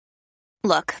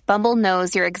Look, Bumble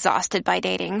knows you're exhausted by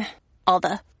dating. All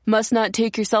the must not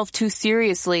take yourself too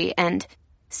seriously and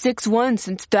 6'1"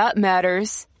 since that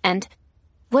matters. And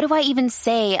what do I even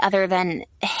say other than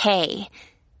hey?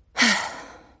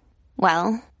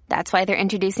 Well, that's why they're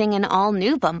introducing an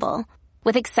all-new Bumble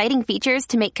with exciting features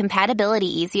to make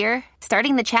compatibility easier,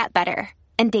 starting the chat better,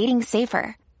 and dating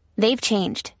safer. They've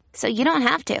changed, so you don't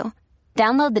have to.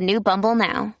 Download the new Bumble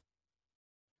now.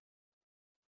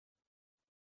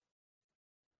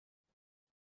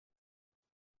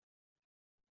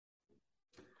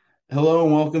 Hello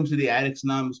and welcome to the Addicts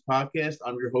Anonymous podcast.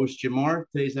 I'm your host, Jamar.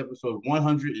 Today's episode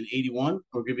 181.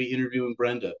 We're going to be interviewing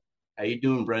Brenda. How you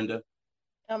doing, Brenda?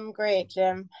 I'm great,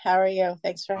 Jim. How are you?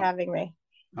 Thanks for having me.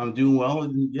 I'm doing well,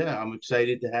 and yeah, I'm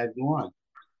excited to have you on.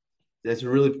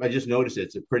 I just noticed it.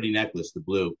 It's a pretty necklace. The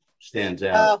blue stands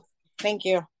out. Oh, thank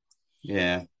you.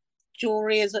 Yeah.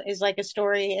 Jewelry is like a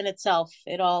story in itself.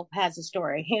 It all has a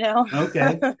story, you know?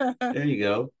 Okay. There you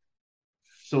go.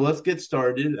 So let's get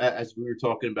started. As we were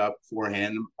talking about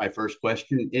beforehand, my first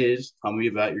question is, tell me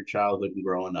about your childhood and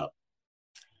growing up.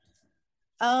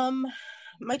 Um,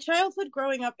 my childhood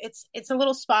growing up, it's a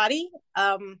little spotty.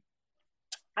 I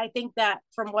think that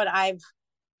from what I've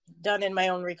done in my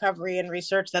own recovery and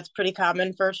research, that's pretty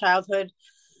common for childhood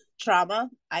trauma.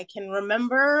 I can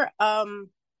remember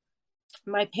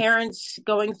my parents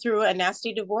going through a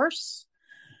nasty divorce.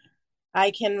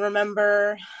 I can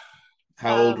remember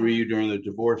How old were you during the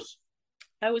divorce?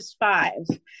 I was 5,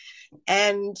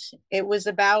 and it was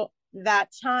about that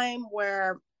time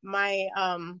where my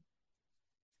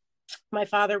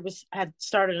father had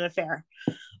started an affair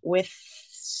with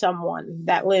someone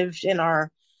that lived in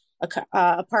our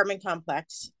apartment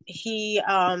complex. He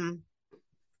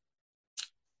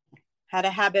had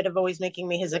a habit of always making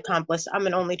me his accomplice. I'm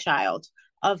an only child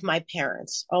of my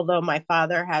parents, although my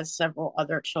father has several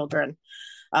other children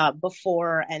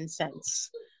before and since.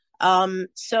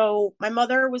 So my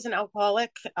mother was an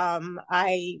alcoholic.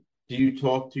 Do you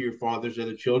talk to your father's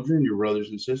other children, your brothers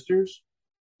and sisters?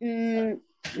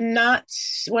 Not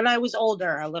when I was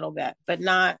older, a little bit, but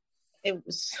not. It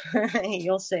was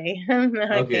you'll see.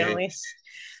 My Okay. family's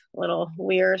a little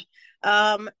weird.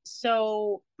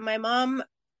 So my mom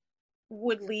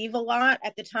would leave a lot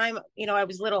at the time. You know, I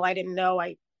was little. I didn't know.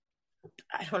 I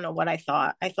don't know what I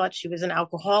thought. I thought she was an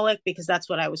alcoholic because that's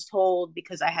what I was told,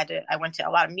 because I went to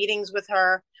a lot of meetings with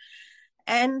her.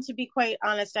 And to be quite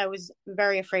honest, I was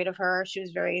very afraid of her. She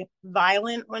was very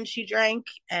violent when she drank.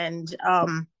 And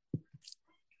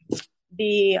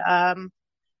the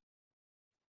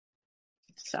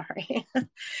sorry.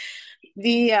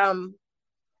 the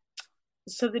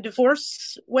So the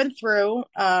divorce went through.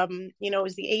 It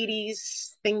was the 80s.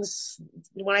 Things,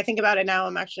 when I think about it now,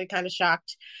 I'm actually kind of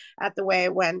shocked at the way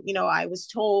it went. You know, I was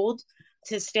told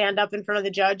to stand up in front of the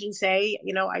judge and say,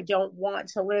 you know, I don't want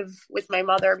to live with my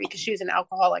mother because she was an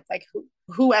alcoholic. Like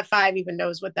who at 5 even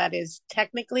knows what that is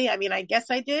technically? I mean, I guess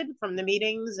I did from the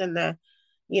meetings and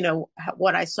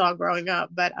what I saw growing up.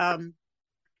 But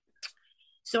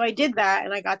so I did that,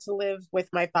 and I got to live with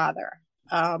my father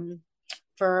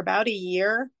for about a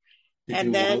year. Did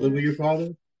you want to live with your father?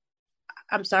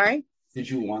 I'm sorry? Did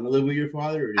you want to live with your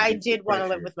father? Or I did want to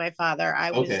live with my father.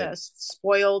 I was Okay. a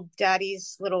spoiled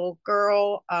daddy's little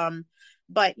girl.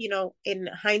 But, in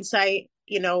hindsight,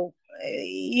 he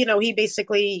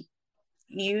basically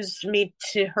used me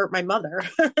to hurt my mother.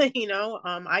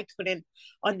 I couldn't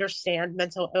understand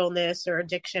mental illness or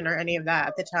addiction or any of that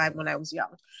at the time when I was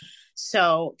young.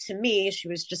 So to me, she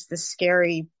was just this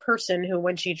scary person who,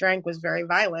 when she drank, was very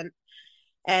violent.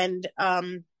 And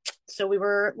so we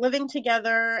were living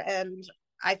together, and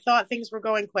I thought things were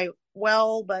going quite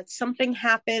well, but something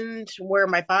happened where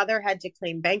my father had to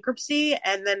claim bankruptcy.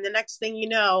 And then the next thing you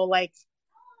know, like,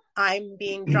 I'm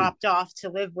being dropped off to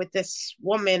live with this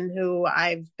woman who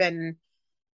I've been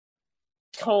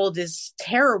told is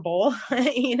terrible.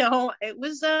 It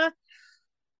was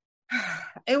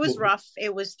rough.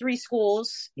 It was 3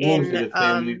 schools Was it in a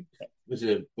family? Was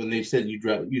it when they said you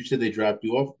dropped? You said they dropped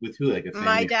you off with who? Like a my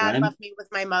family dad friend? left me with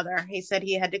my mother. He said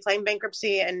he had to claim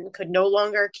bankruptcy and could no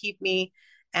longer keep me,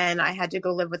 and I had to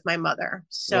go live with my mother. Okay.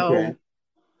 So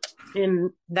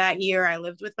in that year, I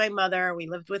lived with my mother. We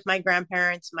lived with my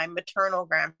grandparents, my maternal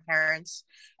grandparents,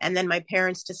 and then my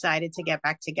parents decided to get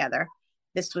back together.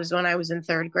 This was when I was in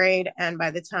 3rd grade, and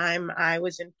by the time I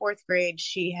was in 4th grade,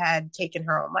 she had taken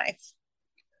her own life.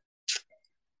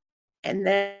 And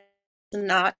then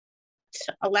not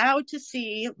allowed to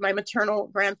see my maternal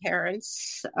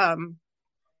grandparents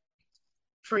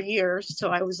for years. So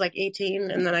I was like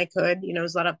 18, and then I could, it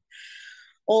was a lot of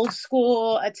old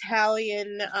school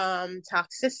Italian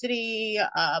toxicity,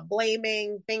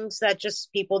 blaming, things that just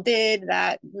people did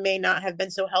that may not have been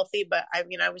so healthy. But I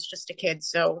mean, I was just a kid,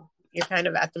 so you're kind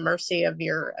of at the mercy of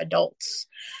your adults.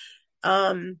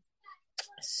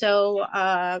 So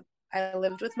I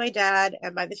lived with my dad,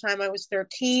 and by the time I was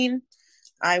 13,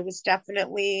 I was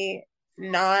definitely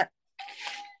not,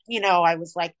 I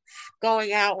was like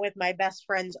going out with my best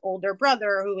friend's older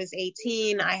brother who was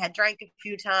 18. I had drank a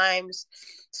few times,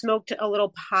 smoked a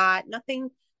little pot,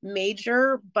 nothing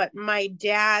major, but my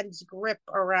dad's grip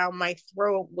around my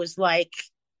throat was like,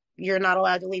 you're not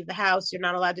allowed to leave the house. You're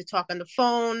not allowed to talk on the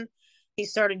phone. He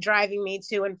started driving me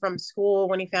to and from school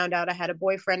when he found out I had a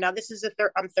boyfriend. Now, this is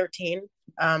I'm 13.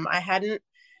 I hadn't,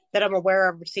 that I'm aware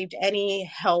of, received any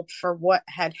help for what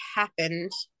had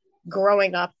happened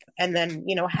growing up, and then,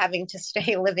 having to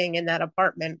stay living in that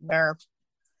apartment where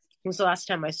it was the last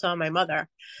time I saw my mother.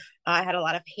 I had a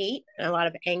lot of hate and a lot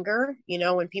of anger.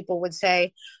 When people would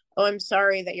say, "Oh, I'm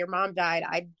sorry that your mom died,"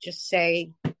 I'd just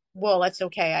say, "Well, that's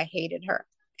okay. I hated her."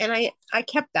 And I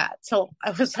kept that till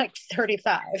I was like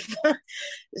 35.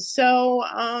 So,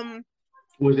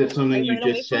 was it something I you ran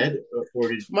away just from said, or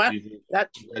did what? you think That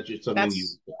that's just something you?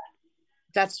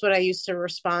 that's that's what I used to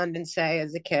respond and say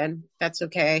as a kid. That's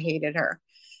okay. I hated her.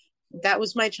 That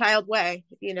was my child way,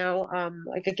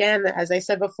 like, again, as I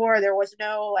said before, there was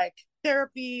no like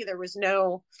therapy. There was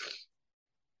no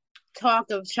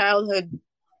talk of childhood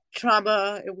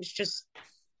trauma. It was just,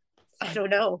 I don't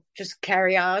know, just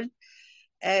carry on.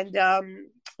 And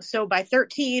so by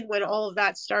 13, when all of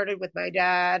that started with my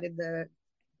dad and the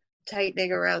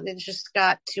tightening around, it just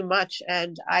got too much.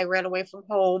 And I ran away from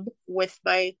home with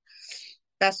my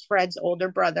best friend's older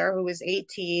brother, who was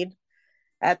 18.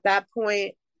 At that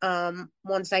point,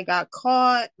 once I got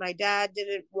caught, my dad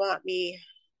didn't want me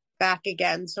back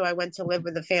again. So I went to live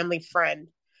with a family friend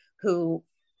who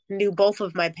knew both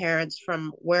of my parents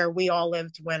from where we all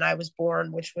lived when I was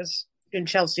born, which was in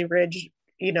Chelsea Ridge.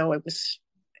 It was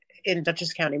in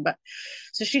Dutchess County. But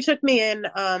so she took me in.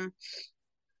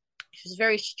 She was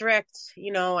very strict.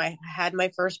 I had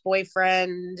my first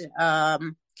boyfriend.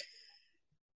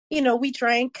 We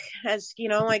drank, as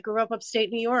I grew up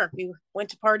upstate New York. We went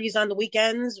to parties on the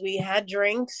weekends. We had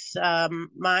drinks.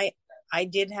 I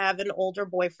did have an older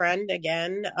boyfriend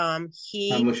again. How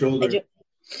much older?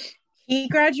 He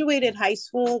graduated high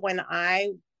school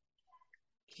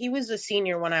he was a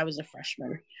senior when I was a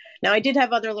freshman. Now, I did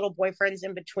have other little boyfriends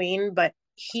in between, but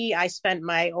I spent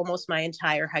almost my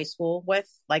entire high school with.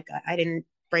 Like, I didn't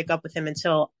break up with him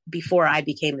until before I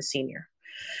became a senior.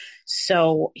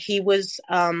 So he was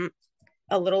a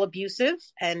little abusive,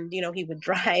 and, he would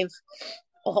drive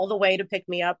all the way to pick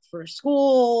me up for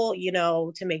school,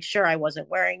 to make sure I wasn't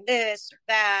wearing this or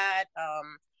that.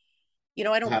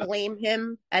 I don't blame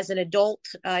him as an adult.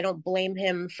 I don't blame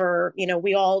him for,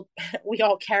 we all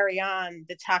carry on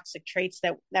the toxic traits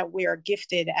that we are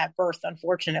gifted at birth.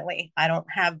 Unfortunately, I don't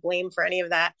have blame for any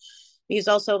of that. He's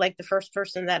also like the first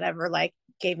person that ever like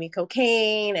gave me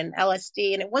cocaine and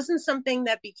LSD. And it wasn't something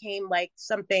that became like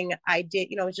something I did,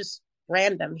 it was just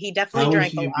random. He definitely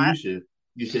drank a lot. Abusive?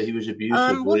 You said he was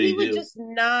abusive. Well, he would just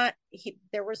not,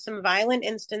 there were some violent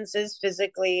instances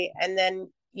physically. And then,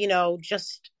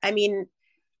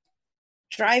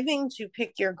 driving to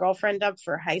pick your girlfriend up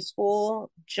for high school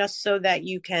just so that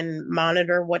you can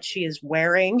monitor what she is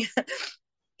wearing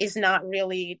is not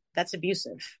really, that's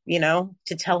abusive,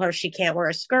 to tell her she can't wear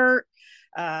a skirt.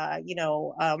 I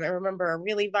remember a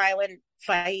really violent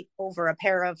fight over a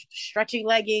pair of stretchy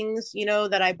leggings,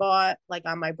 that I bought like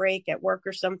on my break at work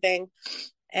or something.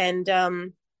 And I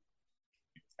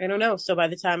don't know. So by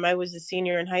the time I was a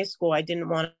senior in high school, I didn't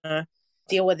want to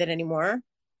deal with it anymore.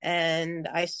 And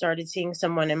I started seeing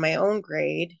someone in my own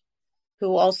grade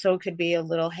who also could be a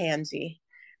little handsy.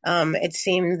 It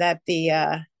seemed that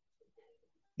the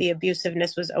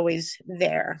abusiveness was always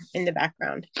there in the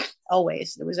background.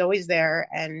 Always. It was always there.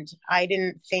 And I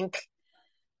didn't think,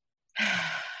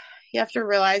 you have to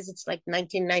realize it's like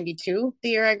 1992, the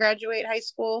year I graduate high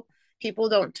school. People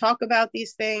don't talk about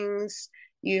these things.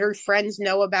 Your friends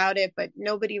know about it, but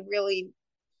nobody really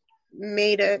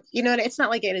made it's not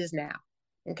like it is now.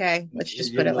 Okay, let's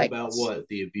just put it like about what,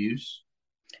 the abuse?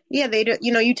 Yeah, they do.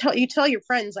 You tell your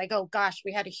friends like, "Oh gosh,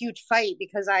 we had a huge fight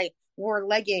because I wore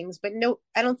leggings," but no,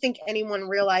 I don't think anyone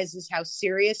realizes how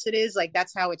serious it is. Like,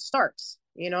 that's how it starts.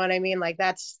 You know what I mean? Like,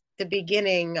 that's the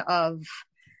beginning of,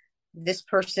 this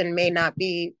person may not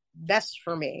be best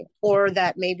for me, or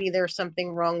that maybe there's something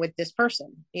wrong with this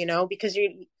person. Because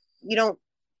you don't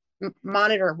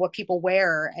monitor what people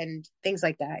wear and things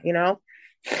like that. You don't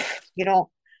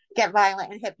get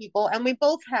violent and hit people. And we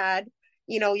both had,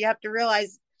 you have to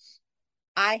realize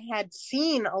I had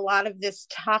seen a lot of this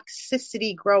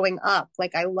toxicity growing up.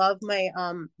 Like I love my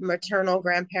maternal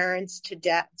grandparents to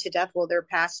death. Well, they're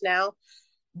past now,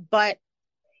 but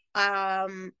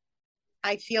um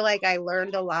I feel like I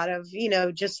learned a lot of,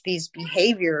 just these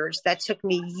behaviors that took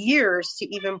me years to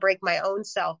even break my own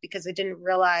self because I didn't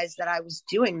realize that I was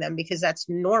doing them because that's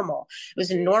normal. It was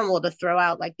normal to throw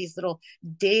out like these little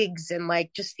digs and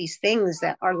like just these things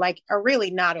that are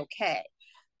really not okay.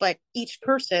 But each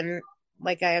person,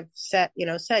 like I have said,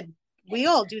 we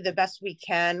all do the best we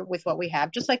can with what we have,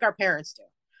 just like our parents do.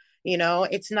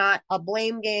 It's not a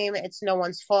blame game. It's no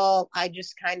one's fault. I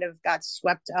just kind of got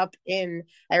swept up in,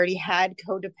 I already had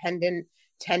codependent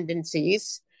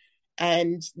tendencies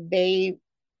and they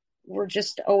were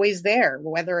just always there,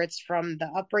 whether it's from the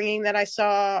upbringing that I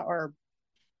saw or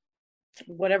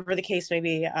whatever the case may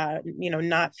be,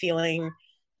 not feeling,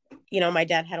 my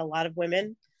dad had a lot of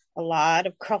women, a lot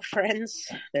of girlfriends.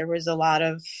 There was a lot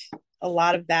of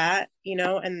that,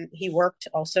 and he worked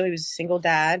also. He was a single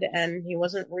dad and he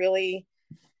wasn't really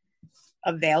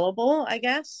available, I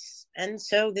guess. And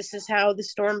so this is how the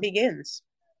storm begins.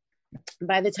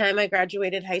 By the time I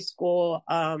graduated high school,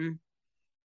 I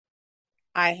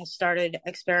had started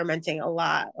experimenting a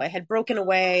lot. I had broken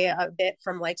away a bit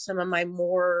from like some of my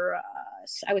more,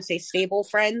 I would say, stable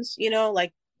friends,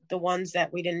 like the ones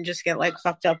that we didn't just get like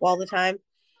fucked up all the time,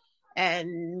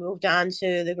 and moved on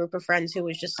to the group of friends who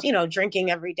was just, drinking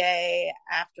every day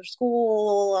after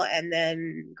school. And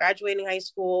then graduating high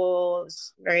school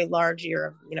was a very large year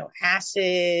of,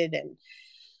 acid. And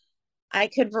I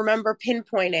could remember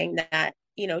pinpointing that,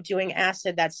 doing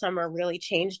acid that summer really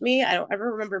changed me. I don't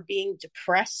ever remember being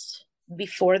depressed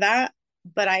before that,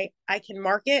 but I can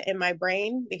mark it in my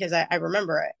brain because I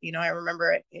remember it. I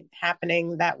remember it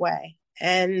happening that way.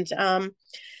 And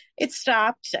it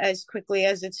stopped as quickly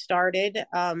as it started.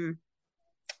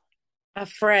 A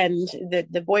friend,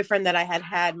 the boyfriend that I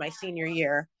had my senior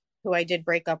year, who I did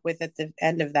break up with at the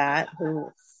end of that, who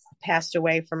passed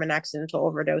away from an accidental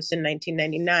overdose in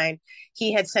 1999,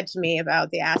 he had said to me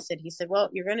about the acid. He said, well,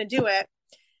 you're going to do it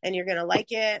and you're going to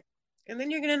like it. And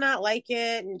then you're going to not like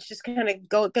it. And it's just kind of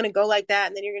going to go like that.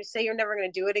 And then you're going to say you're never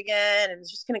going to do it again. And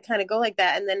it's just going to kind of go like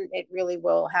that. And then it really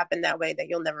will happen that way, that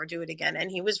you'll never do it again. And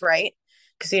he was right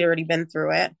because he'd already been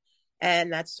through it.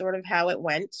 And that's sort of how it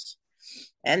went.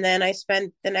 And then I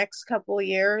spent the next couple of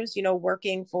years,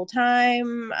 working full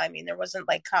time. I mean, there wasn't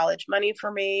like college money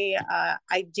for me.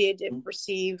 I did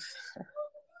receive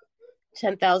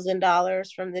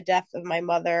 $10,000 from the death of my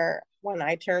mother when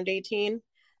I turned 18.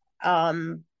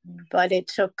 But it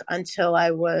took until I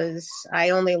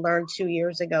only learned 2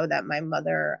 years ago that my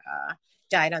mother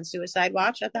died on suicide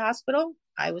watch at the hospital.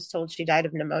 I was told she died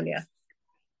of pneumonia.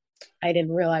 I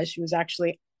didn't realize she was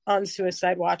actually on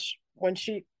suicide watch when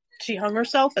she hung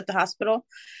herself at the hospital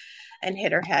and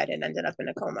hit her head and ended up in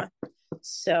a coma.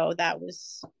 So that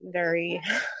was very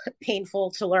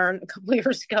painful to learn a couple of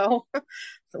years ago.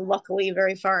 Luckily,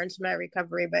 very far into my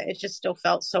recovery, but it just still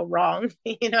felt so wrong,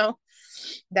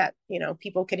 that,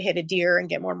 people could hit a deer and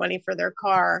get more money for their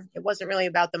car. It wasn't really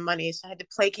about the money. So I had to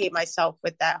placate myself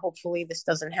with that. Hopefully this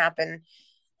doesn't happen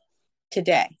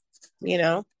today,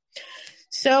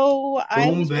 So I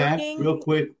Going was back working. real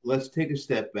quick, let's take a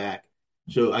step back.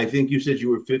 So I think you said you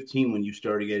were 15 when you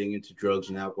started getting into drugs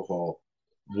and alcohol.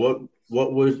 What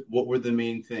were the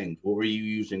main things? What were you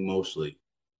using mostly?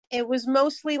 It was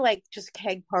mostly like just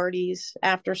keg parties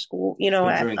after school, So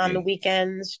on the drinking.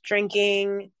 weekends,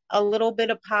 drinking a little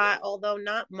bit of pot, although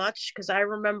not much. Cause I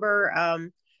remember,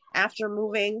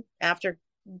 after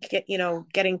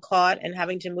getting caught and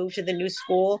having to move to the new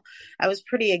school, I was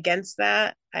pretty against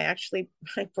that. I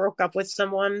broke up with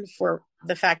someone for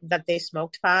the fact that they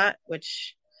smoked pot,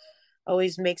 which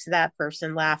always makes that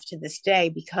person laugh to this day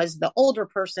because the older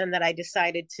person that I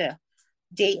decided to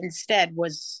date instead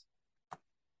was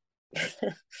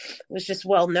was just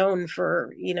well known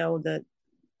for, the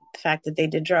fact that they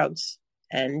did drugs.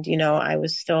 And, I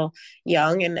was still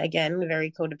young and again,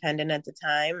 very codependent at the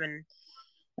time. And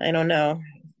I don't know,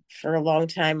 for a long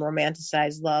time,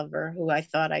 romanticized love or who I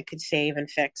thought I could save and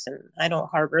fix. And I don't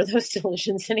harbor those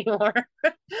delusions anymore.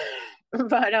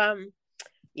 But,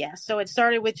 yeah, so it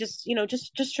started with just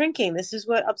drinking. This is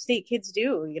what upstate kids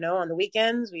do, on the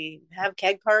weekends we have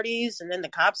keg parties and then the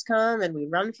cops come and we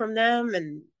run from them.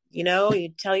 And you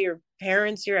tell your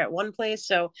parents you're at one place.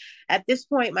 So at this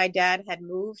point, my dad had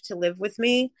moved to live with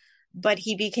me, but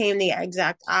he became the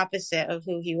exact opposite of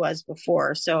who he was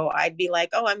before. So I'd be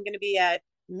like, oh, I'm going to be at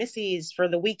Missy's for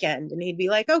the weekend. And he'd be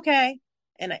like, okay.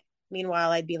 And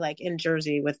meanwhile, I'd be like in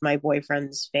Jersey with my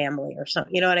boyfriend's family or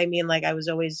something. You know what I mean? Like I was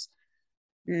always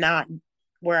not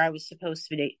where I was supposed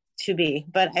to be,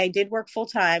 but I did work full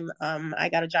time. I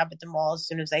got a job at the mall as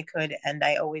soon as I could, and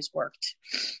I always worked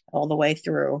all the way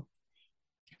through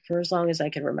for as long as I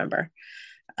can remember.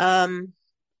 Um,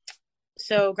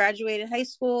 so graduated high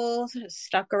school,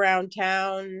 stuck around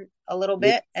town a little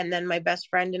bit, and then my best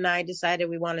friend and I decided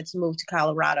we wanted to move to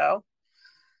Colorado,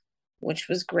 which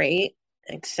was great.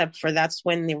 Except for that's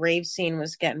when the rave scene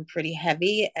was getting pretty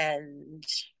heavy and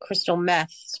crystal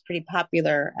meth is pretty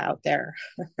popular out there.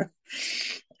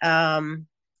 um,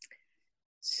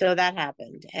 so that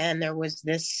happened. And there was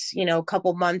this,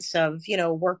 couple months of,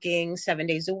 working 7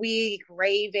 days a week,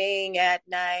 raving at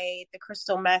night. The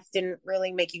crystal meth didn't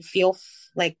really make you feel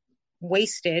like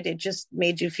wasted. It just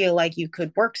made you feel like you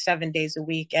could work 7 days a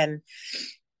week and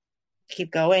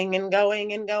keep going and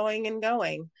going and going and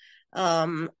going.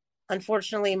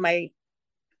 Unfortunately, my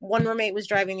one roommate was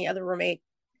driving the other roommate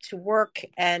to work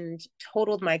and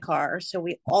totaled my car. So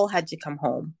we all had to come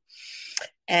home.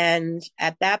 And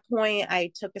at that point,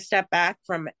 I took a step back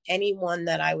from anyone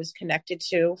that I was connected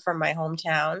to from my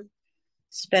hometown,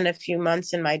 spent a few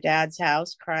months in my dad's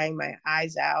house crying my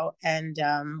eyes out, and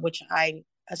which I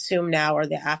assume now are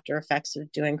the after effects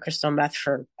of doing crystal meth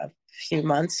for a few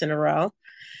months in a row.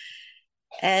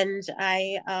 And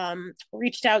I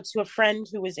reached out to a friend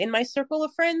who was in my circle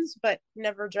of friends, but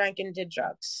never drank and did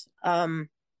drugs.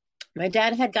 My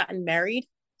dad had gotten married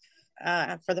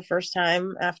for the first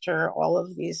time after all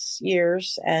of these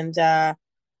years. And her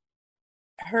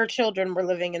children were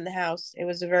living in the house. It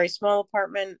was a very small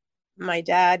apartment. My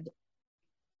dad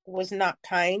was not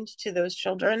kind to those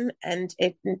children, and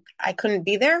I couldn't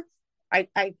be there. I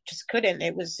just couldn't.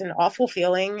 It was an awful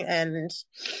feeling. And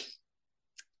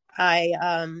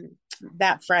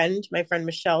that friend, my friend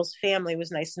Michelle's family,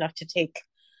 was nice enough to take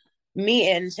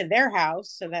me into their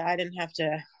house so that I didn't have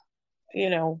to,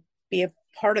 be a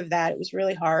part of that. It was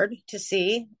really hard to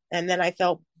see. And then I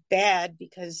felt bad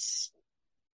because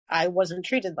I wasn't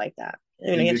treated like that.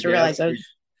 You have to realize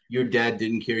your dad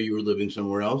didn't care you were living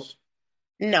somewhere else?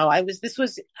 No, I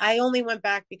only went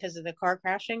back because of the car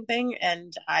crashing thing,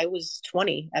 and I was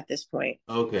 20 at this point.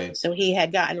 Okay. So he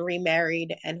had gotten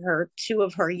remarried, and two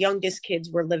of her youngest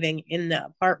kids were living in the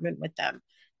apartment with them.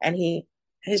 And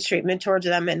his treatment towards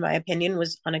them, in my opinion,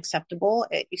 was unacceptable.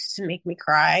 It used to make me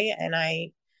cry, and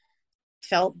I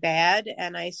felt bad,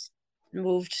 and I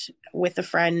moved with a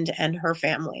friend and her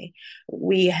family.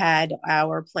 We had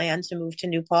our plan to move to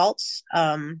New Paltz.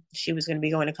 She was going to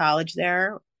be going to college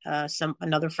there.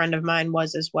 Another friend of mine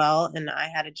was as well, and I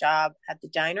had a job at the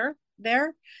diner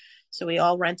there. So we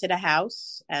all rented a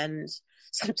house, and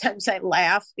sometimes I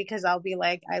laugh because I'll be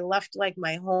like, I left like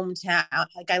my hometown.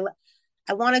 Like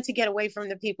I wanted to get away from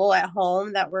the people at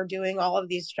home that were doing all of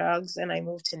these drugs, and I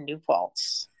moved to New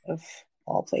Paltz of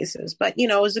all places. But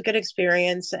it was a good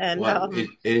experience. And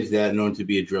is that known to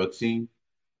be a drug scene?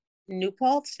 New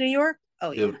Paltz, New York?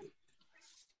 Oh yeah.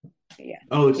 Yeah.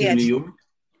 Oh, it's in New York?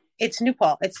 It's New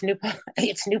Paltz.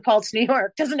 It's New Paltz, New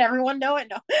York. Doesn't everyone know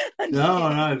it? No,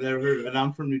 I've never heard of it. And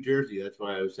I'm from New Jersey. That's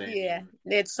why I was saying. Yeah,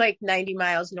 it's like 90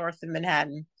 miles north of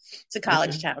Manhattan. It's a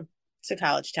college town. It's a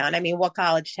college town. I mean, what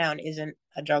college town isn't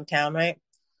a drug town, right?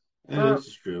 This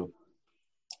is true.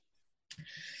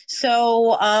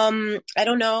 So, I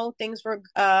don't know. Things were,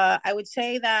 I would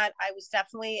say that I was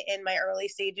definitely in my early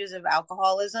stages of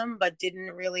alcoholism, but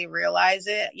didn't really realize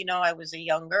it. I was a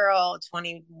young girl,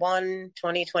 21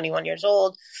 years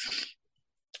old,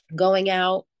 going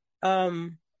out,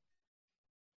 having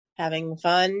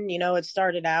fun. It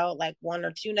started out like 1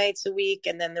 or 2 nights a week.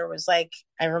 And then there was I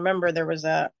remember there was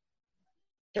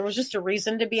just a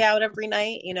reason to be out every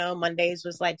night. Mondays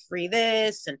was like free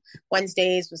this, and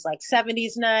Wednesdays was like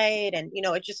 70s night. And,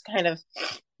 it just kind of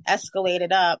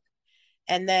escalated up.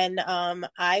 And then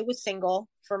I was single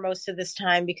for most of this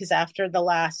time because after the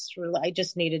last, I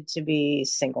just needed to be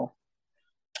single.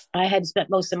 I had spent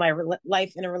most of my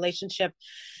life in a relationship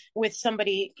with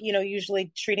somebody,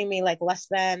 usually treating me like less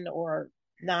than or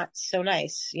not so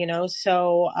nice,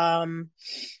 So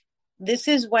this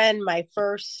is when my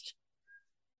first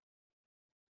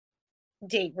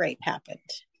date rape happened.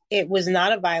 It was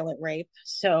not a violent rape.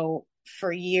 So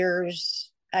for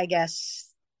years, I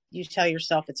guess you tell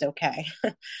yourself it's okay,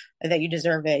 that you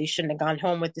deserve it. You shouldn't have gone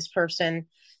home with this person.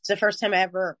 It's the first time I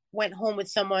ever went home with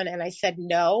someone and I said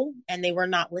no, and they were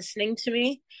not listening to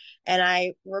me. And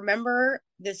I remember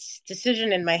this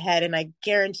decision in my head, and I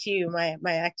guarantee you my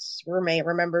ex roommate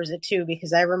remembers it too,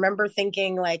 because I remember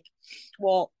thinking like,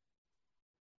 well,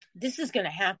 this is going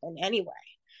to happen anyway.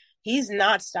 He's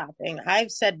not stopping.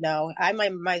 I've said no. I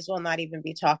might as well not even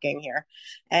be talking here.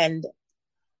 And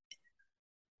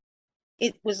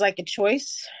it was like a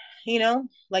choice,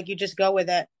 like you just go with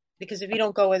it. because if you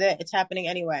don't go with it, it's happening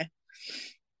anyway.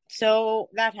 So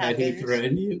that Had he happened.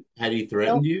 threatened you? Had he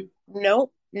threatened Nope, you?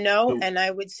 nope, no. So And I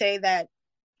would say that,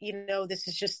 this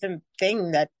is just the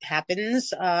thing that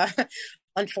happens.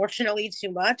 Unfortunately,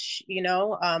 too much.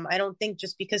 I don't think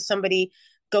just because somebody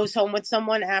goes home with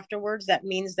someone afterwards, that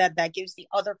means that gives the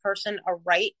other person a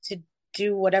right to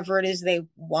do whatever it is they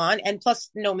want. And plus,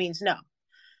 no means no.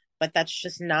 But that's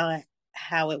just not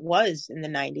how it was in the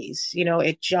 90s.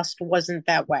 It just wasn't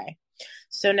that way.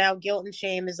 So now guilt and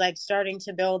shame is like starting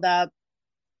to build up.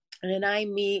 And then I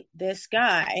meet this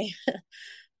guy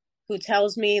who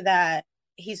tells me that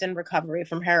he's in recovery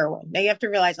from heroin. Now you have to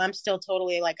realize I'm still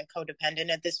totally like a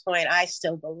codependent at this point. I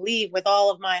still believe with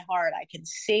all of my heart I can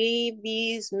save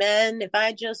these men if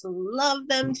I just love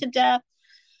them to death.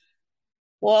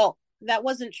 Well, that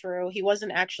wasn't true. He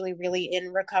wasn't actually really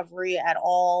in recovery at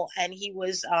all, and he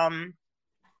was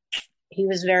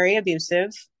very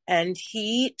abusive, and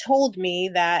he told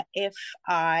me that if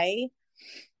I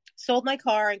sold my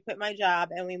car and quit my job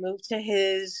and we moved to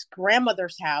his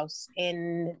grandmother's house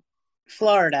in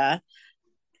Florida,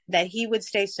 that he would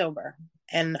stay sober.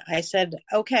 And I said,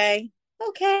 okay,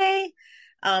 okay.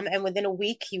 And within a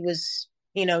week, he was,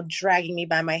 dragging me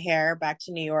by my hair back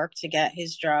to New York to get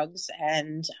his drugs.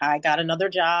 And I got another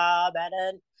job at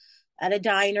a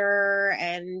diner,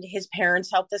 and his parents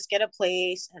helped us get a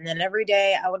place. And then every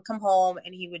day I would come home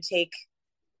and he would take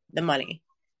the money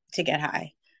to get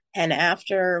high. And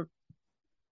after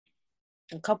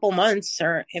a couple months,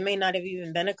 or it may not have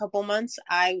even been a couple months,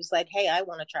 I was like, hey, I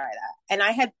want to try that. And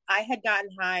I had gotten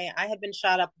high. I had been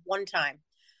shot up one time.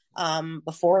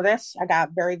 Before this, I got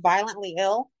very violently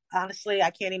ill. Honestly,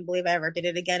 I can't even believe I ever did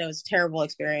it again. It was a terrible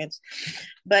experience.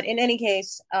 But in any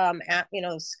case, a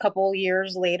couple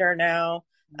years later now,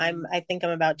 I think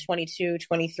I'm about 22,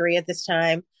 23 at this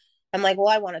time. I'm like, well,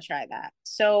 I want to try that.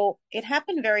 So it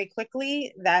happened very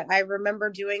quickly that I remember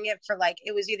doing it for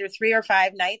it was either 3 or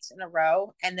 5 nights in a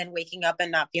row, and then waking up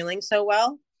and not feeling so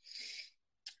well.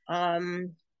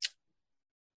 And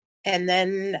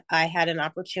then I had an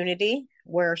opportunity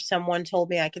where someone told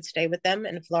me I could stay with them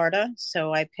in Florida.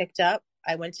 So I picked up,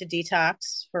 I went to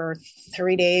detox for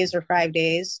 3 days or 5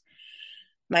 days.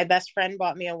 My best friend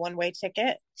bought me a one-way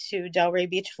ticket to Delray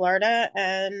Beach, Florida,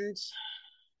 and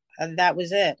that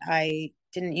was it. I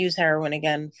didn't use heroin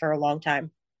again for a long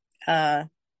time. A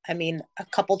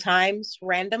couple times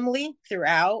randomly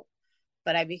throughout,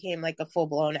 but I became like a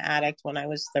full-blown addict when I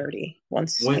was 30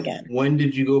 once again. When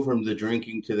did you go from the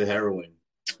drinking to the heroin?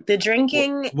 The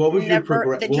drinking what was your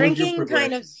the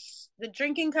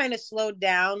drinking kind of slowed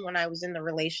down when I was in the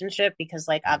relationship, because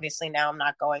obviously now I'm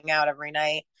not going out every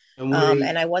night.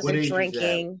 And I wasn't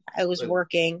drinking. I was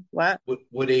working. What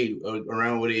age?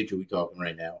 Around what age are we talking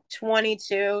right now?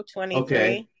 22, 23.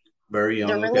 Okay. Very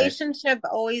young. Relationships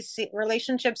always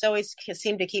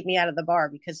seem to keep me out of the bar,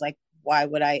 because why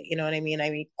would I, you know what I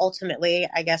mean? Ultimately,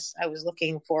 I guess I was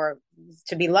looking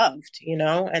to be loved,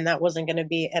 and that wasn't going to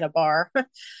be at a bar.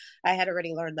 I had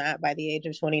already learned that by the age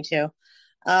of 22.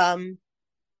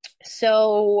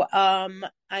 So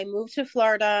I moved to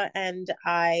Florida, and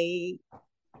I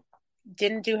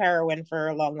didn't do heroin for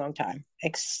a long, long time.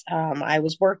 I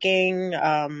was working.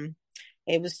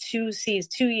 It was 2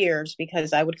 years,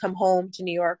 because I would come home to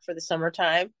New York for the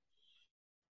summertime.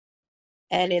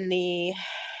 And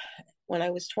when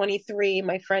I was 23,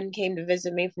 my friend came to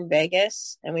visit me from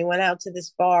Vegas, and we went out to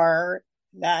this bar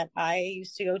that I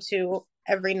used to go to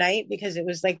every night, because it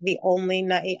was the only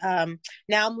night.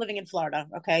 Now I'm living in Florida.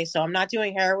 Okay. So I'm not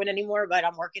doing heroin anymore, but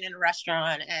I'm working in a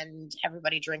restaurant and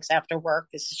everybody drinks after work.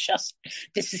 This is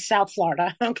South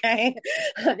Florida. Okay.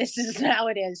 This is how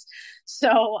it is.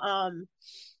 So,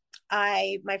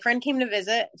 my friend came to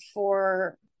visit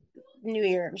for New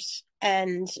Year's,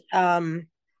 and,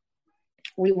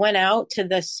 we went out to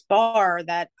this bar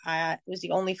that was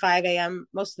the only 5 a.m.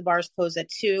 Most of the bars close at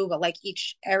 2, but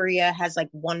each area has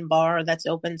one bar that's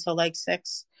open till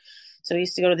 6. So we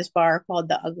used to go to this bar called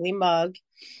the Ugly Mug.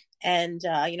 And,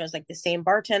 it's the same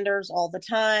bartenders all the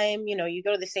time. You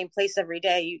go to the same place every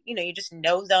day. You just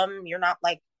know them. You're not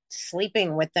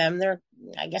sleeping with them. They're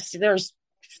kind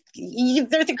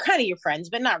of your friends,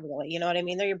 but not really. You know what I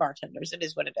mean? They're your bartenders. It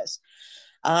is what it is.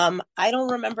 I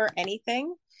don't remember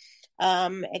anything.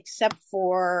 Except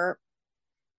for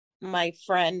my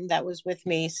friend that was with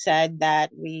me said that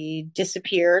we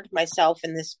disappeared, myself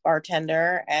and this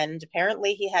bartender, and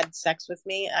apparently he had sex with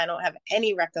me. I don't have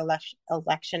any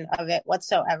recollection of it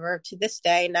whatsoever to this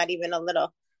day, not even a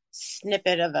little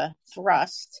snippet of a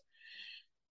thrust.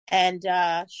 And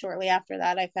shortly after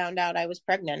that, I found out I was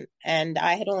pregnant, and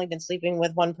I had only been sleeping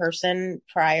with one person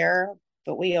prior,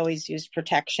 but we always used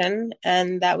protection,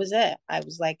 and that was it. I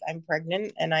was like, I'm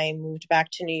pregnant, and I moved back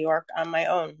to New York on my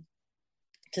own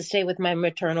to stay with my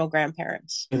maternal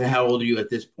grandparents. And how old are you at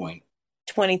this point?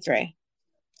 23.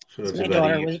 So So it's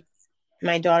about a year.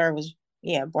 my daughter was,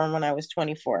 yeah, born when I was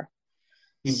 24.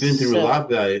 You've been through a So, lot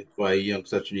by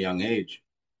such a young age.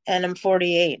 and I'm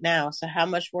 48 now. So how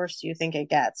much worse do you think it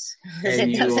gets?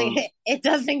 And It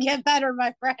doesn't get better,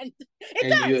 my friend. It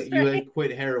does, you right? had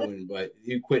quit heroin, but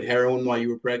you quit heroin while you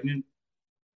were pregnant?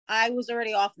 I was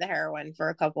already off the heroin for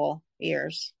a couple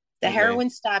years. The Okay. heroin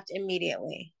stopped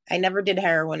immediately. I never did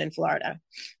heroin in Florida.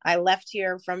 I left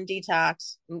here from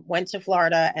detox, went to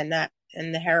Florida, and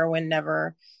the heroin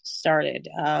never started.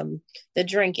 The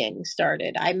drinking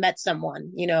started. I met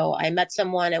someone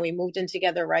and we moved in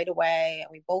together right away.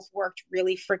 We both worked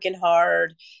really freaking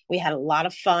hard. We had a lot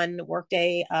of fun. Work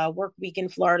week in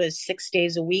Florida is 6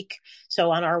 days a week. So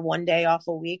on our one day off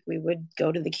a week, we would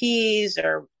go to the Keys,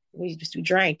 or we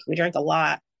drank. We drank a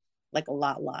lot, like a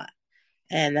lot.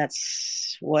 And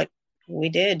that's what we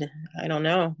did. I don't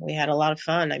know. We had a lot of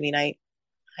fun. I mean, I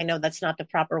know that's not the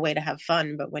proper way to have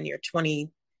fun, but when you're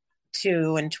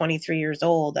 22 and 23 years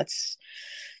old, that's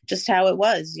just how it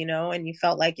was, and you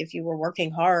felt like if you were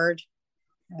working hard,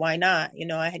 why not?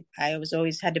 I was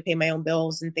always had to pay my own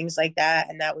bills and things like that.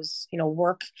 And that was,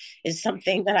 work is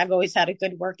something that I've always had a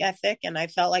good work ethic. And I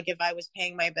felt like if I was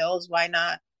paying my bills, why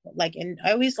not? And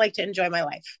I always like to enjoy my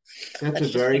life. That's a Let's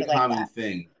just put very it like common that.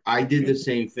 thing. I did the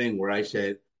same thing where I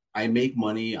said, I make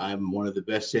money. I'm one of the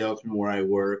best salesmen where I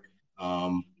work,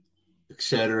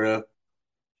 etc.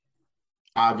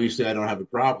 Obviously, I don't have a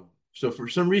problem. So for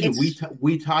some reason, It's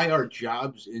we tie our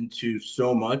jobs into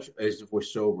so much as if we're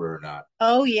sober or not.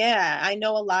 Oh yeah, I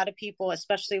know a lot of people,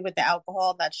 especially with the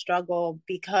alcohol, that struggle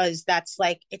because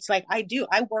I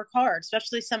work hard,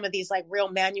 especially some of these like real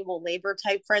manual labor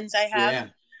type friends I have. Yeah,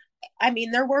 I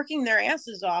mean, they're working their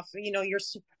asses off. You're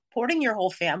supporting your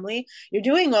whole family. You're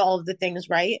doing all of the things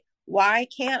right. Why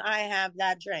can't I have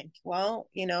that drink? Well,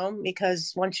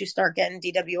 because once you start getting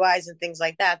DWIs and things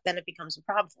like that, then it becomes a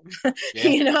problem.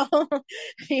 yeah.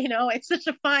 you know, it's such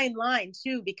a fine line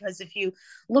too, because if you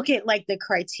look at like the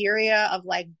criteria of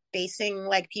like basing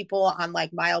like people on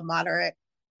like mild, moderate,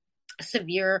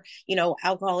 severe,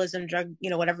 alcoholism, drug,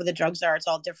 whatever the drugs are, it's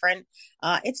all different.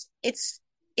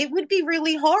 It would be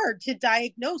really hard to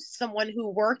diagnose someone who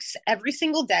works every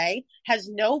single day, has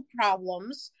no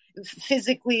problems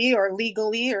physically or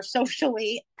legally or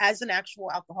socially as an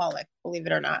actual alcoholic, believe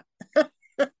it or not. I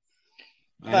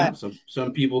know But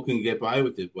some people can get by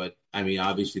with it, but I mean,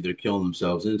 obviously, they're killing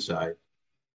themselves inside,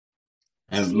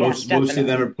 and yes, most of them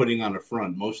definitely. are putting on a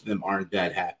front. Most of them aren't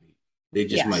that happy. They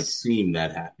just might Yes, seem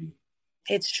that happy.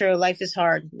 it's true. Life is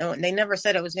hard. No, they never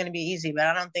said it was going to be easy, but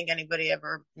I don't think anybody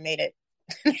ever made it.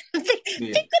 They could have Yeah,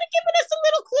 given us a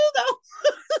little clue though,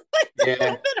 like a yeah.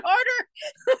 little bit harder,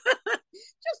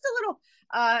 just a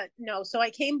little. No, so I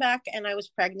came back and I was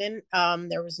pregnant.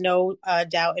 There was no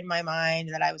doubt in my mind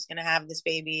that I was going to have this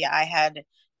baby. I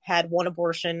had one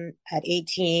abortion at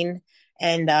 18,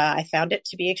 and I found it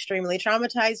to be extremely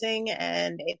traumatizing,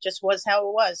 and it just was how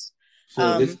it was. So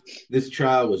Um, this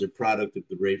child was a product of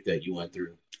the rape that you went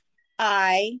through.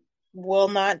 I will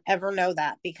not ever know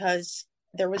that because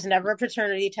there was never a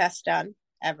paternity test done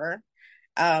ever.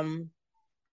 Um,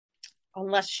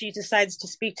 unless she decides to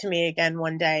speak to me again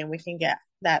one day and we can get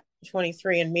that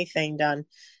 23andMe thing done,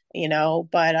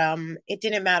 but it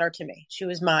didn't matter to me. She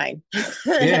was mine.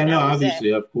 Yeah, And no, that was it.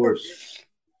 obviously, of course.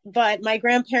 But my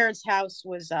grandparents' house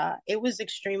was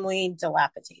extremely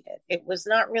dilapidated. It was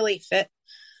not really fit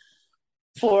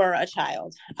for a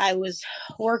child. I was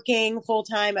working full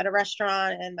time at a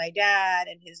restaurant, and my dad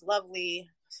and his lovely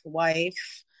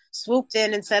wife swooped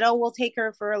in and said, "Oh, we'll take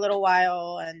her for a little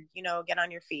while and, get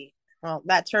on your feet." Well,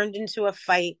 that turned into a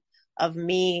fight of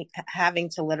me having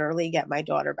to literally get my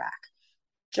daughter back.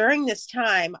 During this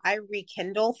time, I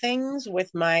rekindle things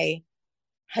with my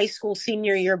high school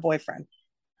senior year boyfriend.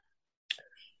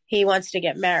 He wants to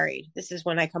get married. This is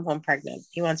when I come home pregnant.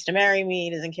 He wants to marry me.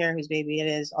 He doesn't care whose baby it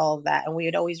is, all of that. And we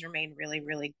had always remained really,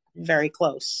 really very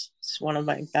close. It's one of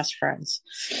my best friends.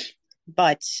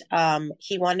 But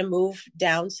he wanted to move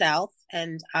down south,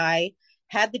 and I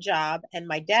had the job, and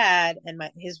my dad and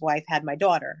his wife had my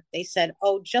daughter. They said,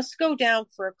 "Oh, just go down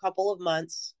for a couple of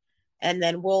months, and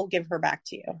then we'll give her back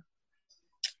to you."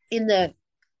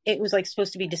 It was like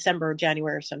supposed to be December or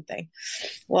January or something.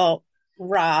 Well,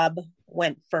 Rob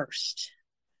went first.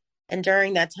 And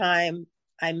during that time,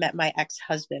 I met my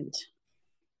ex-husband,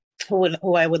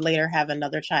 who I would later have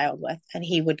another child with, and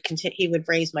he would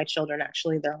raise my children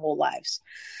actually their whole lives.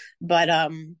 But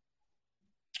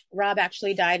Rob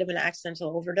actually died of an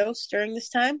accidental overdose during this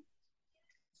time.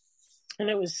 And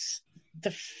it was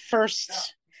the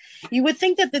first, you would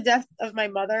think that the death of my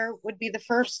mother would be the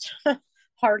first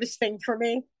hardest thing for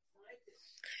me.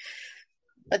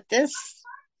 But this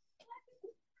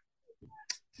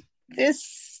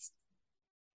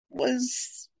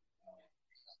was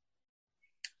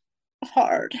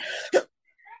hard.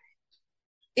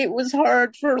 It was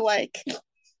hard for like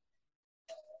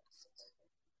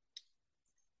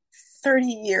 30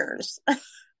 years.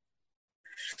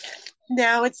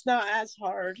 Now it's not as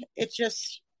hard. It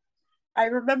just, I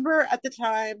remember at the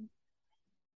time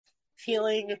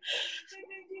feeling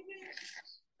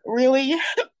really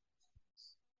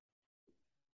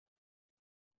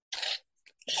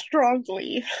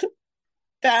strongly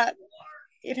that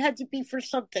it had to be for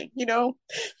something, you know?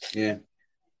 Yeah.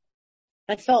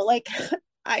 I felt like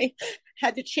I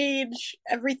had to change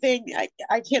everything.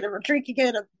 I can't ever drink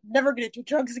again. I'm never going to do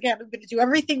drugs again. I'm going to do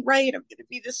everything right. I'm going to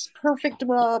be this perfect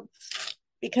mom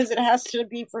because it has to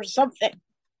be for something.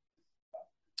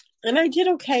 And I did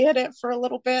okay at it for a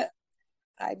little bit.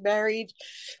 I married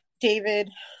David.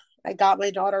 I got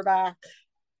my daughter back.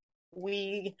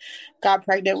 We got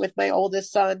pregnant with my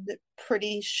oldest son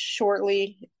pretty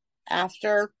shortly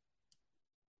after.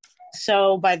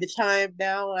 So by the time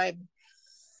now I'm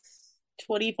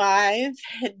 25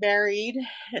 and married,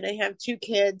 and I have 2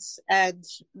 kids, and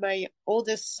my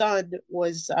oldest son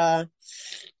was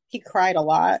he cried a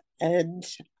lot, and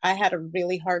I had a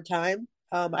really hard time.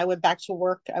 I went back to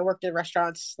work. I worked in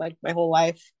restaurants like my whole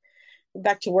life. Went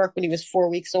back to work when he was 4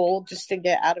 weeks old just to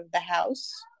get out of the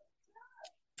house.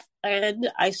 And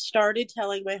I started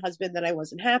telling my husband that I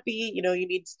wasn't happy. You know,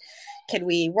 can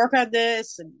we work on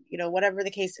this? And, you know, whatever the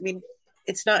case. I mean,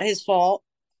 it's not his fault.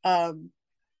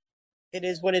 It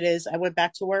is what it is. I went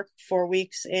back to work 4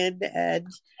 weeks in, and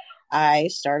I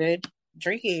started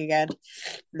drinking again,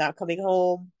 not coming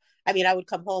home. I mean, I would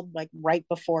come home like right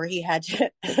before he had to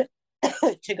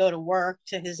to go to work,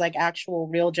 to his like actual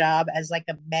real job as like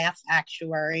a math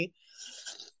actuary.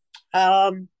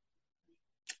 I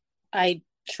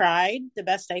tried the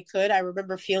best I could. I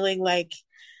remember feeling like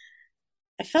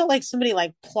I felt like somebody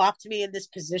like plopped me in this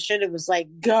position. It was like,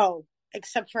 go.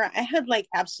 Except for I had like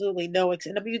absolutely no, and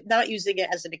I'm not using it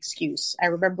as an excuse. I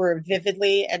remember it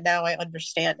vividly, and now I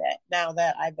understand it. Now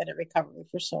that I've been in recovery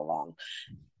for so long,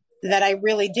 that I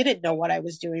really didn't know what I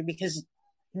was doing, because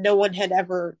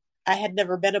I had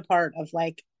never been a part of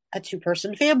like a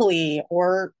 2-person family,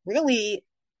 or really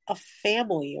a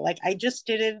family. Like I just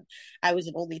didn't. I was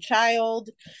an only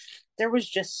child. There was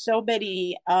just so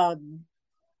many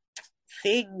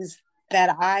things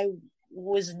that I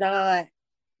was not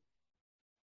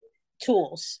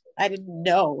tools. I didn't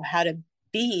know how to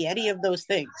be any of those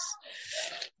things.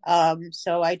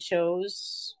 So I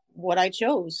chose what I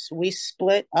chose. We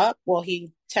split up. Well,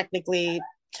 he technically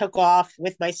took off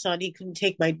with my son. He couldn't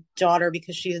take my daughter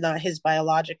because she's not his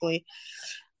biologically.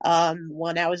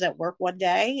 When I was at work one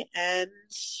day, and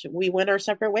we went our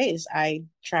separate ways. I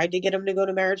tried to get him to go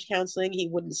to marriage counseling. He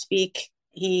wouldn't speak.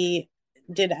 He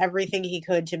did everything he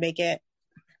could to make it,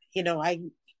 you know,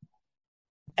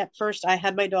 at first I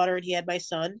had my daughter and he had my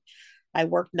son. I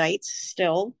worked nights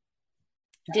still.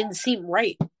 It didn't seem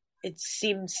right. It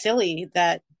seemed silly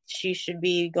that she should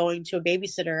be going to a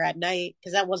babysitter at night,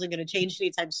 because that wasn't going to change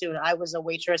anytime soon. I was a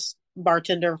waitress,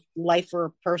 bartender,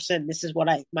 lifer person. This is what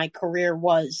my career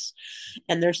was.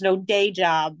 And there's no day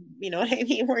job, you know what I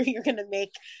mean, where you're going to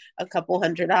make a couple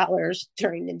 $100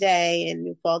 during the day in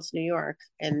New Paltz, New York.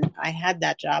 And I had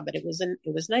that job, but it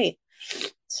was night.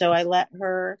 So I let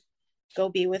her go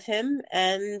be with him,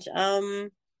 and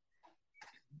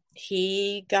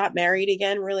he got married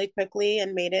again really quickly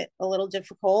and made it a little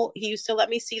difficult. He used to let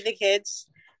me see the kids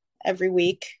every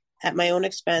week at my own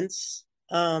expense.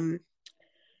 During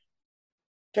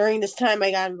this time,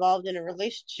 I got involved in a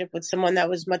relationship with someone that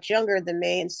was much younger than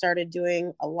me and started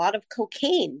doing a lot of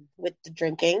cocaine with the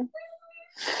drinking.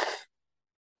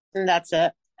 And that's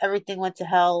it. Everything went to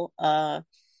hell. I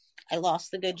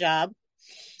lost the good job.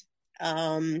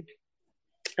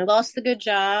 I lost the good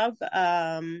job.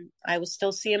 I was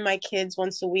still seeing my kids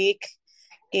once a week,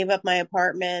 gave up my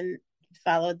apartment,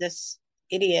 followed this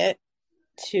idiot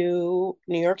to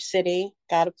New York City,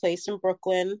 got a place in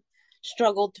Brooklyn,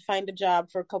 struggled to find a job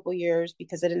for a couple years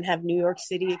because I didn't have New York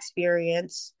City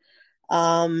experience.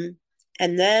 And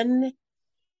then,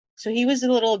 so he was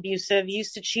a little abusive. He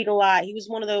used to cheat a lot. He was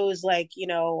one of those, like, you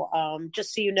know,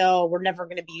 just so you know, we're never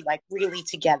going to be like really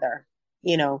together,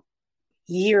 you know.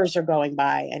 Years are going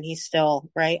by and he's still,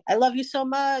 right, I love you so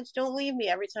much, don't leave me.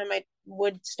 Every time I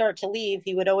would start to leave,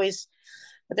 he would always,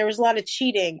 but there was a lot of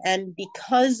cheating. And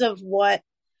because of what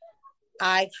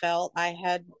I felt I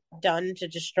had done to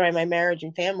destroy my marriage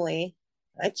and family,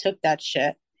 I took that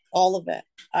shit, all of it.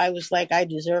 I was like, I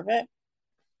deserve it.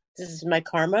 This is my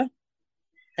karma,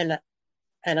 and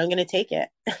I'm gonna take it,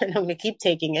 and I'm gonna keep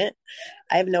taking it.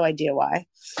 I have no idea why.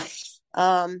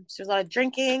 So there's a lot of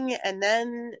drinking, and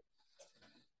then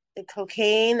the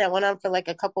cocaine that went on for like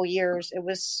a couple years. It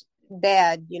was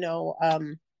bad, you know.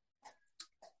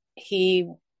 He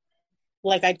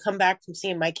like I'd come back from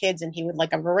seeing my kids and he would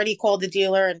like I've already called the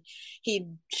dealer and he'd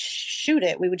shoot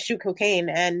it. We would shoot cocaine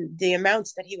and the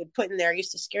amounts that he would put in there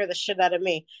used to scare the shit out of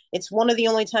me. It's one of the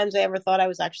only times I ever thought I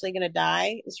was actually going to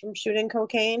die is from shooting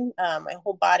cocaine. My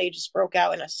whole body just broke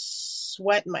out in a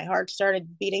sweat and my heart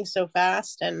started beating so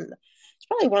fast, and it's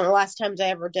probably one of the last times I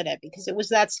ever did it because it was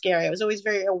that scary. I was always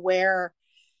very aware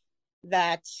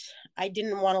that I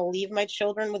didn't want to leave my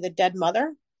children with a dead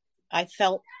mother. I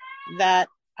felt that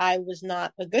I was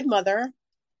not a good mother,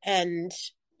 and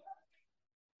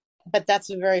but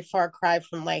that's a very far cry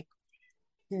from like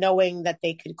knowing that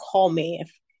they could call me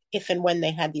if and when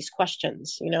they had these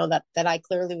questions, you know, that I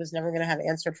clearly was never going to have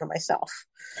answered for myself.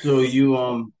 So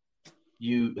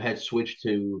you had switched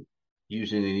to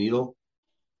using a needle.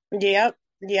 Yep,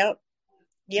 yep,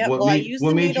 yep. Well,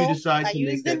 What made you decide I to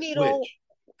make used the that needle. switch?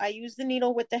 I used the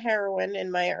needle with the heroin in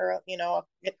my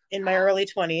in my early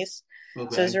 20s. So I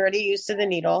was Okay. already used to the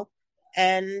needle.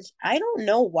 And I don't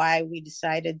know why we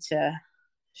decided to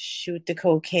shoot the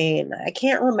cocaine. I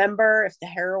can't remember if the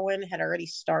heroin had already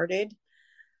started,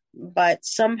 but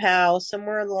somehow,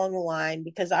 somewhere along the line,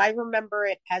 because I remember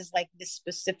it as like this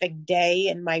specific day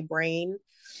in my brain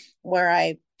where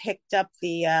I picked up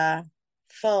the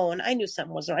phone. I knew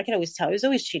something wasn't right. I could always tell. He was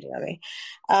always cheating on me.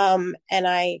 And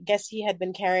I guess he had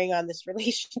been carrying on this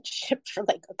relationship for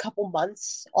like a couple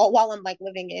months, all while I'm like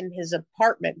living in his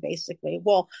apartment, basically.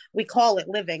 Well, we call it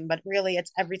living, but really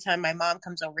it's every time my mom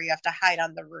comes over, you have to hide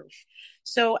on the roof.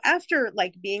 So after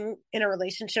like being in a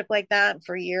relationship like that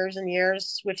for years and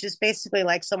years, which is basically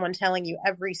like someone telling you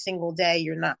every single day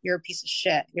you're a piece of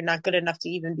shit, you're not good enough to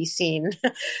even be seen.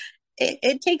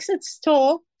 It takes its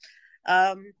toll.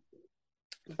 Um,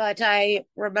 but I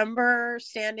remember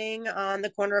standing on the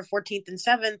corner of 14th and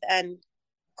 7th and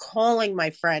calling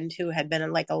my friend who had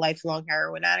been like a lifelong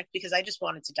heroin addict because I just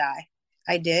wanted to die.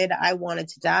 I did. I wanted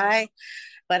to die,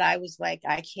 but I was like,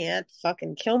 I can't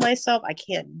fucking kill myself. I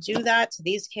can't do that to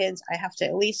these kids. I have to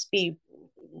at least be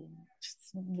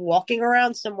walking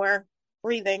around somewhere,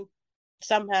 breathing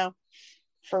somehow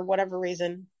for whatever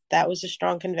reason. That was a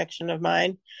strong conviction of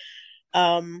mine.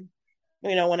 Um,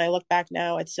 when I look back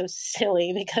now, it's so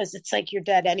silly because it's like you're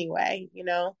dead anyway, you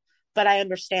know. But I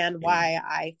understand Yeah. why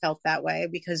I felt that way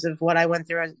because of what I went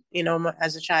through,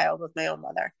 as a child with my own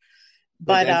mother.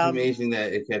 But But that's amazing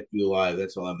that it kept you alive.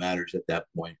 That's all that matters at that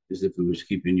point, is if it was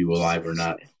keeping you alive or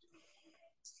not.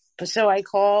 so I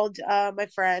called my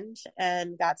friend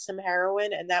and got some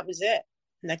heroin, and that was it.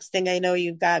 Next thing I know,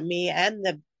 you've got me and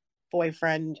the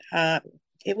boyfriend.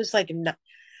 It was like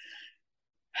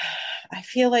I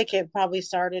feel like it probably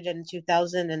started in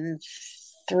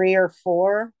 2003 or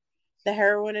four, the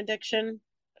heroin addiction.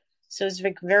 So it's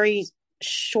like very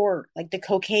short. Like the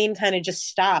cocaine kind of just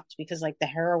stopped because like the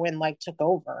heroin like took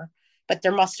over. But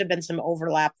there must have been some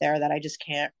overlap there that I just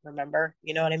can't remember.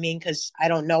 You know what I mean? Because I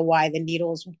don't know why the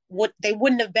needles would they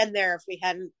wouldn't have been there if we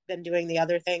hadn't been doing the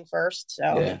other thing first.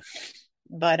 So, Yeah.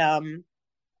 but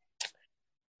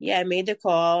yeah, I made the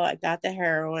call. I got the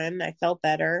heroin. I felt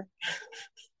better.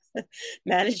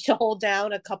 Managed to hold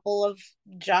down a couple of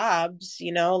jobs,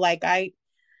 like I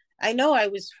know I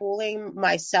was fooling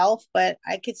myself, but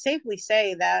I could safely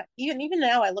say that even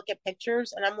now I look at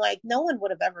pictures and I'm like, no one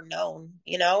would have ever known.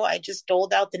 I just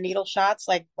doled out the needle shots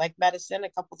like medicine a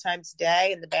couple times a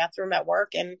day in the bathroom at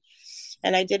work, and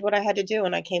I did what I had to do,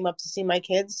 and I came up to see my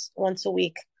kids once a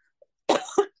week.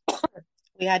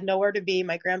 We had nowhere to be.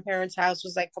 My grandparents' house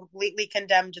was like completely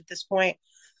condemned at this point,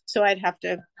 so I'd have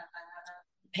to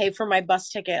pay for my bus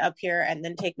ticket up here and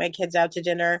then take my kids out to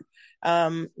dinner.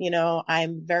 I'm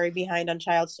very behind on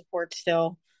child support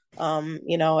still.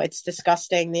 It's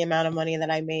disgusting the amount of money that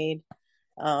I made.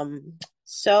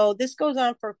 So this goes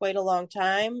on for quite a long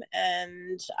time.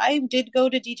 And I did go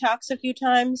to detox a few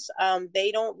times.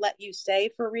 They don't let you stay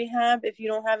for rehab if you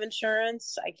don't have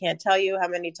insurance. I can't tell you how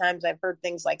many times I've heard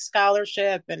things like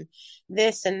scholarship and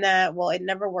this and that. Well, it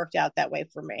never worked out that way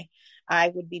for me. I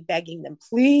would be begging them,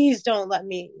 please don't let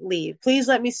me leave. Please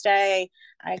let me stay.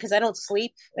 Because I don't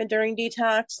sleep during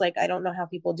detox. Like, I don't know how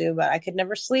people do, but I could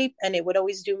never sleep and it would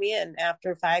always do me in.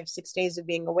 After 5-6 days of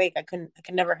being awake, I could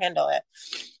never handle it.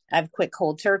 I've quit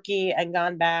cold turkey and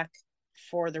gone back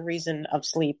for the reason of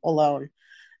sleep alone.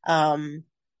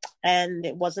 And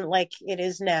it wasn't like it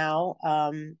is now.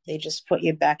 They just put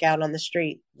you back out on the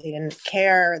street. They didn't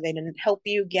care. They didn't help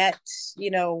you get,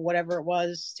 whatever it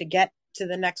was to get to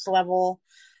the next level.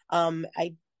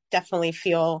 I definitely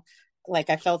feel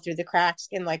like I fell through the cracks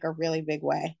in like a really big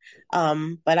way.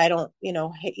 But I don't,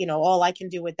 all I can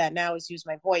do with that now is use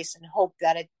my voice and hope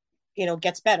that it,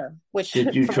 gets better, which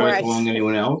Did you from try where calling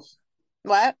anyone else?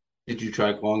 what? Did you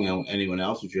try calling anyone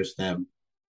else or just them?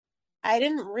 I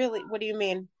didn't really, what do you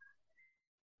mean?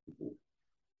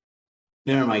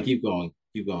 Never mind. Keep going.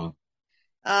 Keep going.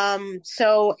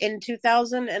 So in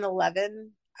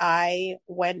 2011, I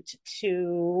went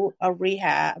to a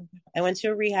rehab. I went to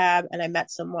a rehab and I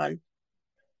met someone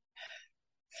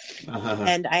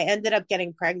and I ended up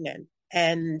getting pregnant.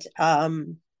 And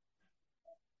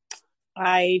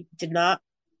I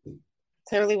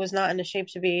clearly was not in the shape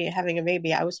to be having a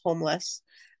baby. I was homeless.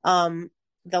 The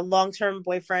long-term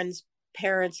boyfriend's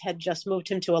parents had just moved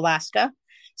him to Alaska.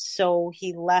 So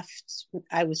he left.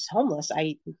 I was homeless.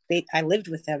 I lived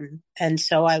with him, and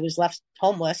so I was left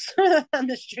homeless on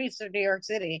the streets of New York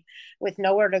City with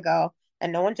nowhere to go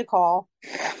and no one to call.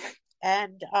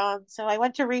 And so I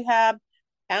went to rehab,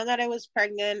 found out I was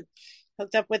pregnant,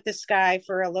 hooked up with this guy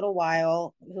for a little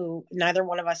while, who neither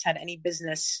one of us had any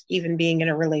business even being in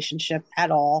a relationship at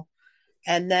all.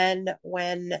 And then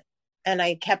and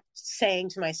I kept saying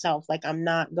to myself, like, I'm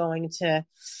not going to.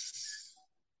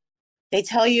 They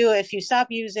tell you if you stop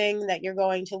using that you're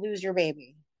going to lose your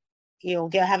baby. You'll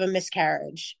have a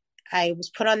miscarriage. I was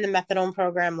put on the methadone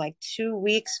program like 2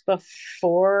 weeks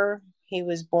before he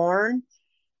was born.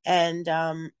 And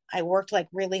I worked like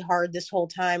really hard this whole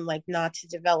time, like not to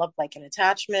develop like an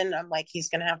attachment. I'm like, he's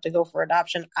going to have to go for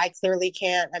adoption. I clearly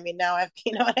can't. I mean, now I've,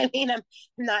 you know what I mean? I've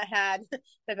not had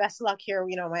the best luck here.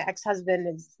 My ex-husband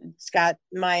has got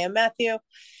Maya Matthew.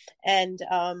 And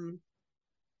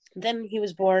then he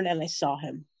was born and I saw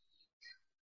him.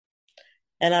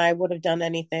 And I would have done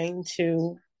anything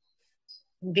to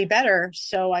be better.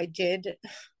 So I did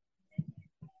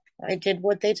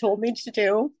what they told me to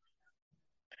do.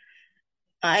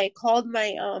 I called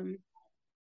they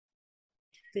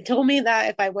told me that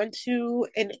if I went to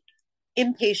an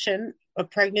inpatient, a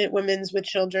pregnant women's with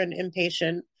children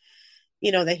inpatient,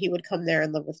 that he would come there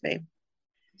and live with me.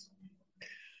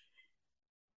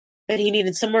 But he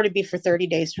needed somewhere to be for 30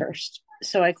 days first.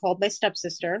 So I called my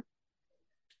stepsister,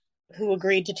 who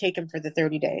agreed to take him for the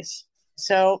 30 days.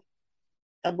 So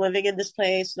I'm living in this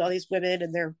place with all these women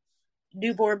and their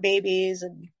newborn babies,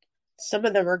 and some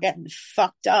of them are getting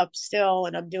fucked up still,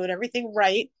 and I'm doing everything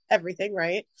right.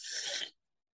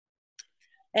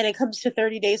 And it comes to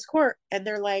 30 days court, and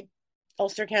they're like,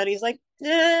 Ulster County's like,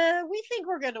 we think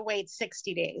we're going to wait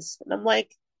 60 days. And I'm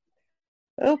like,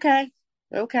 okay.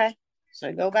 So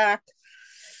I go back.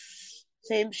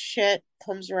 Same shit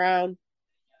comes around.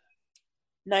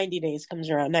 90 days comes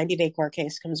around. 90-day court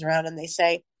case comes around, and they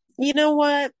say, you know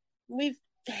what? We've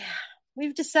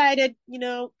decided,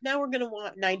 now we're going to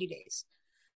want 90 days.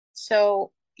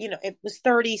 So, it was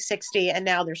 30, 60, and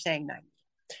now they're saying 90.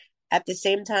 At the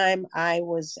same time, I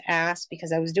was asked,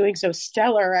 because I was doing so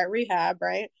stellar at rehab,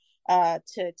 right,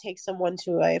 to take someone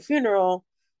to a funeral.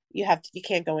 You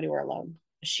can't go anywhere alone.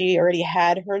 She already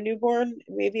had her newborn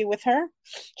baby with her.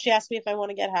 She asked me if I want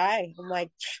to get high. I'm like,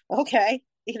 okay.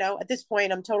 At this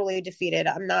point, I'm totally defeated.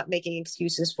 I'm not making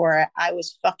excuses for it. I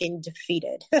was fucking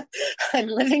defeated. I'm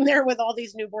living there with all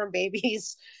these newborn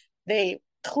babies. They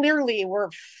clearly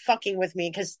were fucking with me,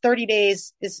 because 30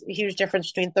 days is a huge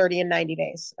difference between 30 and 90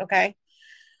 days. Okay.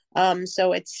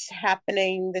 So it's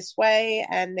happening this way,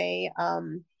 and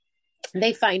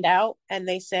they find out and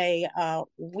they say,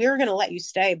 we're going to let you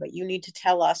stay, but you need to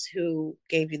tell us who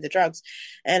gave you the drugs.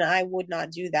 And I would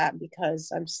not do that,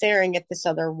 because I'm staring at this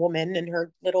other woman and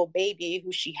her little baby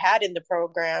who she had in the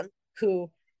program,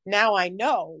 who now I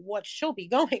know what she'll be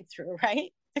going through,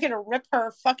 right? They're going to rip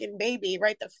her fucking baby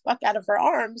right the fuck out of her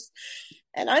arms.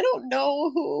 And I don't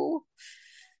know who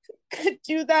could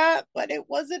do that, but it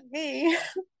wasn't me.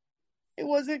 It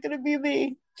wasn't going to be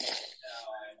me.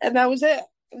 And that was it.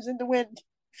 It was in the wind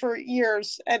for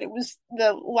years. And it was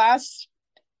the last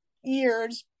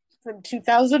years from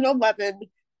 2011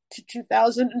 to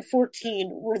 2014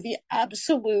 were the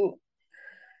absolute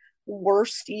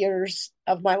worst years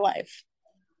of my life.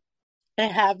 I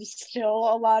have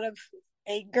still a lot of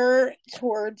anger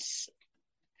towards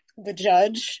the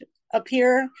judge up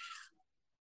here.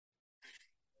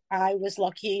 I was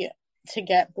lucky to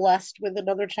get blessed with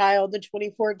another child in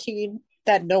 2014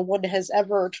 that no one has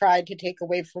ever tried to take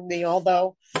away from me,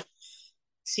 although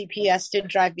CPS did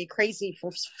drive me crazy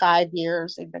for 5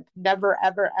 years and never,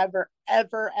 ever, ever,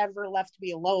 ever, ever left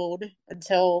me alone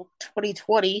until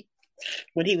 2020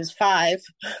 when he was 5.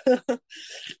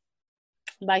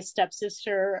 My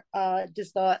stepsister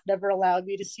does not never allowed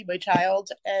me to see my child,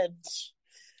 and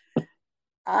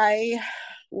I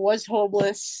was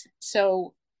homeless.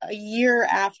 So a year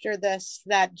after this,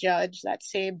 that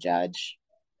same judge,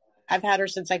 I've had her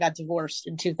since I got divorced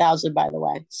in 2000, by the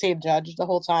way. Same judge the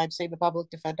whole time, same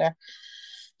public defender.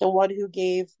 The one who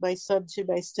gave my son to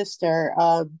my sister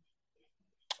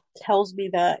tells me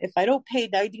that if I don't pay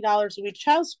 $90 a week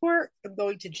child support, I'm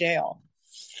going to jail.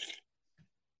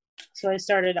 So I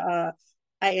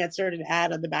answered an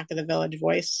ad on the back of the Village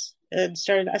Voice and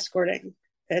started escorting.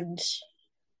 And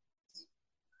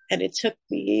it took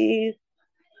me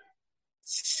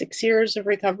 6 years of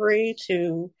recovery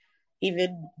to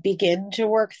even begin to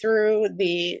work through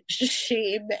the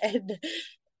shame and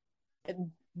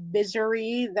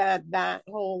misery that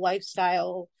whole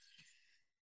lifestyle.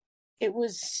 It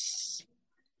was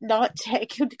not,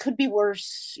 it could be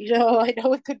worse. I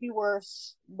know it could be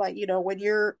worse, but when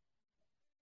you're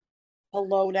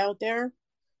alone out there,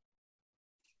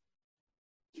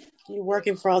 you're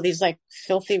working for all these like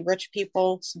filthy rich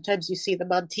people. Sometimes you see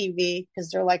them on TV because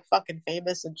they're like fucking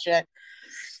famous and shit.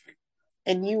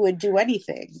 And you would do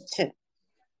anything to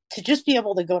just be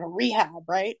able to go to rehab,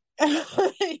 right?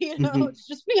 To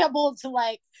just be able to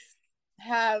like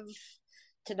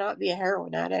to not be a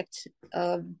heroin addict.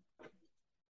 It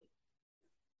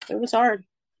was hard.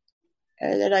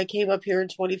 And then I came up here in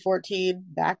 2014,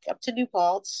 back up to New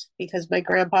Paltz, because my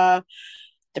grandpa,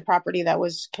 the property that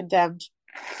was condemned,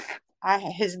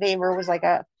 his neighbor was like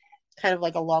a kind of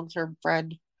like a long-term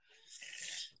friend.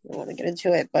 I don't want to get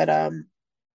into it, but I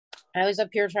was up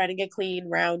here trying to get clean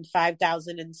around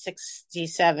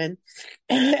 5,067.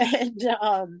 And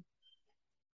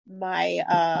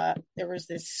there was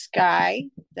this guy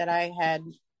that I had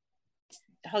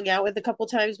hung out with a couple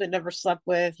times but never slept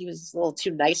with. He was a little too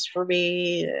nice for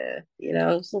me. It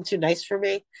was a little too nice for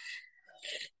me.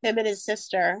 Him and his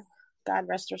sister, God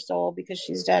rest her soul because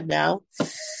she's dead now,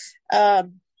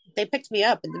 they picked me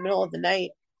up in the middle of the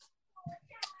night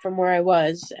from where I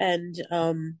was, and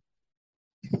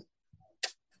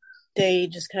they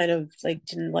just kind of like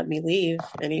didn't let me leave,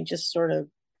 and he just sort of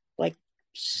like,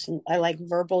 I like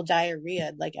verbal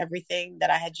diarrhea, like everything that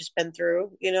I had just been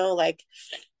through, like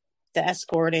the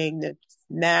escorting, the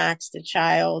Max, the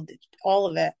child, all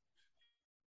of it.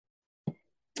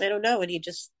 I don't know. And he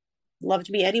just loved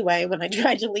me anyway. When I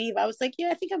tried to leave, I was like,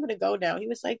 yeah, I think I'm going to go now. He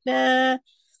was like, nah,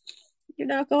 you're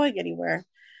not going anywhere.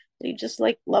 And he just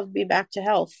like loved me back to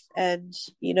health. And,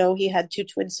 he had 2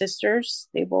 twin sisters.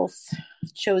 They both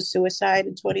chose suicide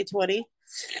in 2020.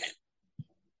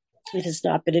 It has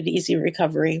not been an easy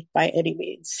recovery by any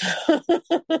means. No,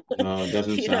 it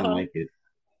doesn't sound like it.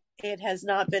 It has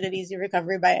not been an easy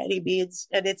recovery by any means.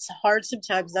 And it's hard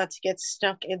sometimes not to get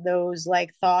stuck in those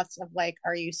like thoughts of like,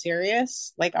 are you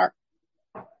serious? Like, are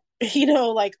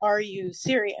you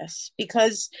serious?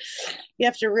 Because you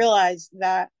have to realize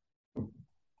that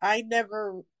I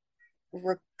never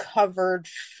recovered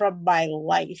from my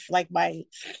life, like my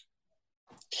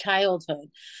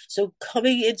childhood. So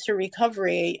coming into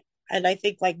recovery, and I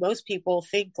think like most people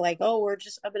think like, oh,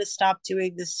 I'm going to stop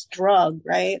doing this drug,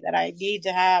 right? That I need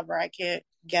to have, or I can't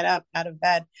get up out of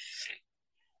bed.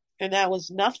 And that was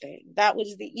nothing. That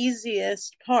was the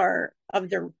easiest part of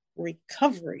the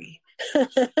recovery.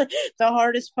 The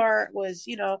hardest part was,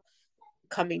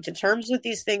 coming to terms with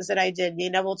these things that I did,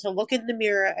 being able to look in the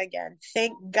mirror again.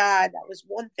 Thank God. That was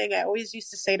one thing I always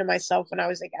used to say to myself when I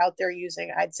was like out there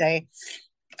using. I'd say,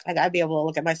 I gotta be able to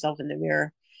look at myself in the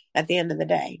mirror at the end of the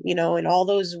day, and all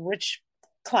those rich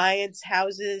clients'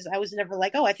 houses. I was never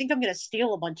like, oh, I think I'm going to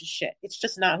steal a bunch of shit. It's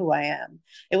just not who I am.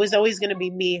 It was always going to be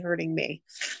me hurting me.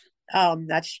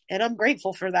 And I'm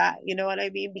grateful for that. You know what I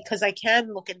mean? Because I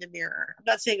can look in the mirror. I'm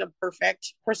not saying I'm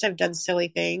perfect. Of course, I've done silly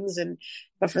things,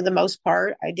 but for the most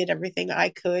part, I did everything I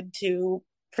could to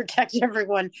protect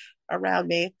everyone around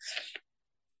me,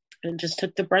 and just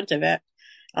took the brunt of it.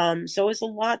 So it was a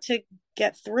lot to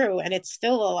get through, and it's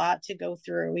still a lot to go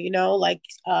through,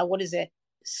 what is it?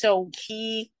 So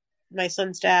my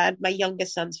son's dad, my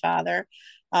youngest son's father,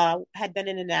 had been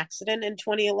in an accident in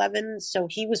 2011. So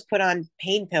he was put on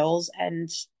pain pills, and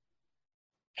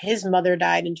his mother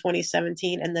died in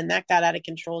 2017. And then that got out of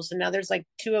control. So now there's like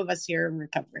 2 of us here in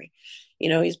recovery.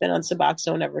 He's been on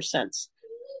Suboxone ever since.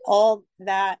 All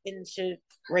that into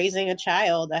raising a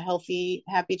child, a healthy,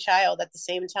 happy child at the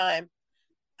same time.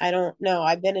 I don't know.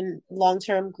 I've been in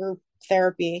long-term group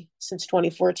therapy since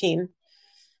 2014,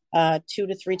 2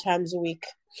 to 3 times a week.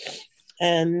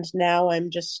 And now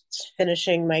I'm just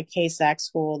finishing my KSAC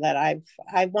school that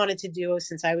I wanted to do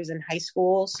since I was in high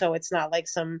school. So it's not like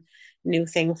some new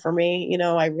thing for me.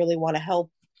 I really want to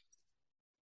help,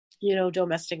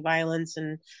 domestic violence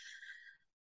and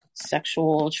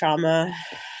sexual trauma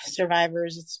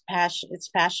survivors. It's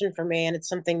passion for me, and it's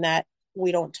something that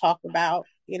we don't talk about.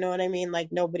 You know what I mean? Like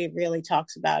nobody really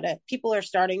talks about it. People are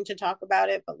starting to talk about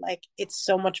it, but like it's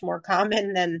so much more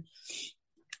common than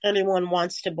anyone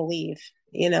wants to believe,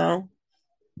 and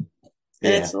Yeah.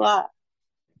 it's a lot.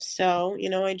 So,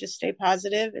 I just stay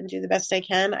positive and do the best I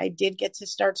can. I did get to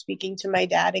start speaking to my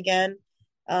dad again,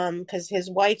 because his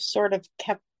wife sort of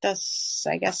kept us,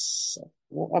 I guess,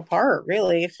 apart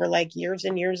really for like years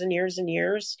and years and years and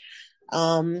years.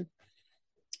 Um,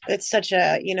 it's such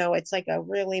a, it's like a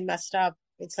really messed up.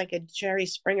 It's like a Jerry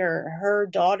Springer. Her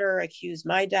daughter accused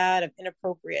my dad of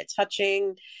inappropriate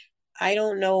touching. I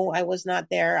don't know. I was not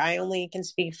there. I only can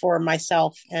speak for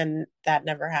myself, and that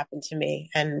never happened to me.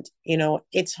 And,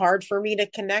 it's hard for me to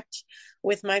connect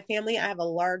with my family. I have a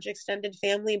large extended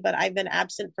family, but I've been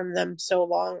absent from them so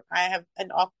long. I have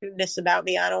an awkwardness about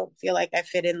me. I don't feel like I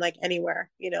fit in like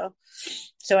anywhere.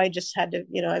 So I just had to,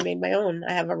 I made my own.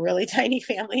 I have a really tiny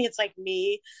family. It's like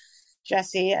me,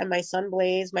 Jesse, and my son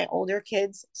Blaze. My older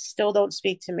kids still don't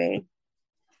speak to me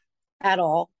at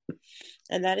all.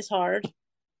 And that is hard,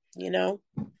 you know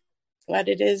but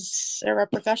it is a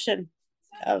repercussion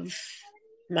of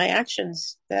my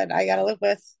actions that I got to live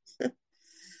with.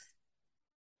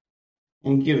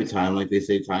 And give it time. Like they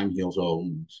say, time heals all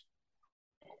wounds.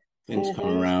 Things come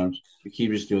Hmm. around. If you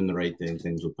keep just doing the right thing,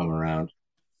 things will come around.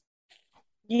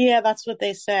 Yeah, that's what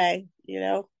they say.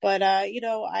 But I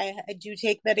do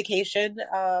take medication.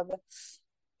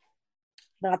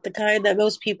 Not the kind that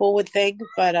most people would think,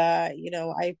 but I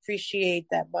appreciate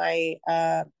that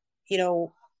you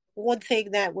know, one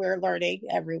thing that we're learning,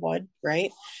 everyone, right,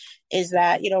 is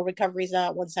that, recovery is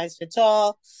not one size fits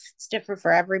all. It's different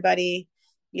for everybody.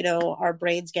 Our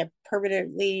brains get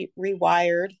permanently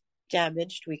rewired,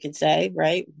 damaged, we could say,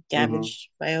 right? Hmm. Damaged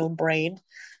my own brain.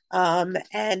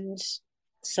 And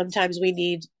sometimes we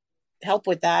need help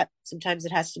with that. Sometimes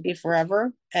it has to be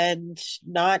forever, and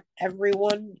not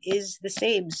everyone is the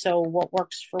same. So what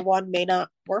works for one may not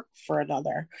work for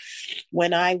another.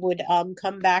 When I would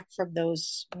come back from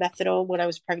those methadone when I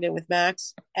was pregnant with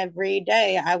Max, every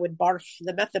day I would barf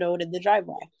the methadone in the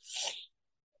driveway.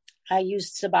 I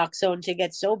used Suboxone to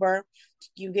get sober.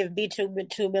 You give me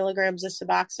 2 milligrams of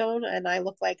Suboxone, and I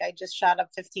look like I just shot up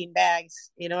 15 bags.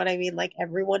 You know what I mean? Like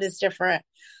everyone is different.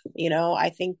 I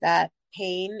think that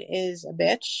pain is a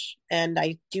bitch, and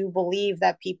I do believe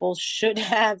that people should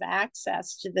have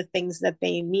access to the things that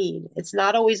they need. It's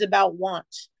not always about want.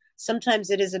 Sometimes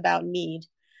it is about need.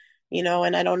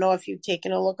 And I don't know if you've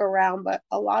taken a look around, but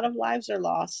a lot of lives are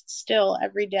lost still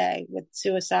every day with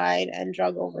suicide and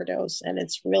drug overdose. And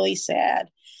it's really sad.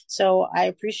 So I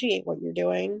appreciate what you're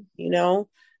doing,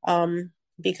 um,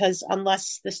 because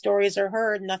unless the stories are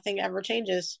heard, nothing ever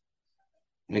changes.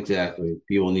 Exactly.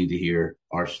 People need to hear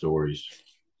our stories.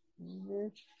 Mm-hmm.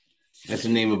 That's the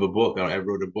name of a book. I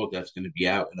wrote a book that's going to be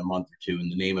out in a month or two,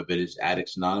 and the name of it is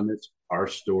Addicts Anonymous: Our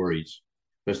Stories.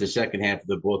 Because the second half of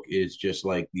the book is just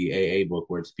like the AA book,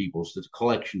 where it's people's it's a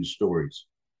collection of stories.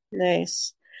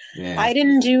 Nice. Yeah. I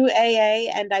didn't do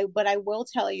AA, but I will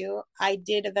tell you, I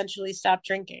did eventually stop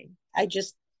drinking. I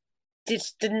just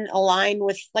didn't align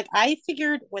with, like, I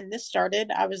figured when this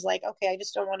started, I was like, okay, I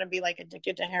just don't want to be like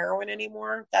addicted to heroin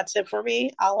anymore. That's it for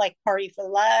me. I'll like party for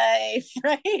life,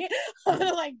 right? I'm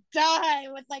gonna like die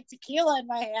with like tequila in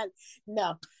my hand.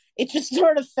 No, it just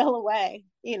sort of fell away,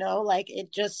 like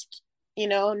it just,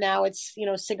 now it's,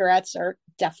 cigarettes are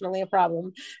definitely a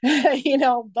problem,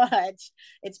 but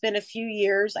it's been a few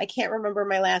years. I can't remember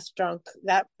my last drunk.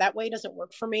 That way doesn't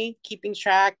work for me. Keeping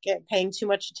track, paying too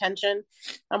much attention.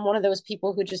 I'm one of those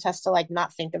people who just has to like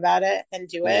not think about it and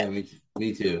do Yeah, it.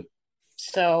 me too.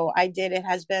 So I did. It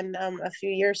has been a few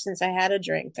years since I had a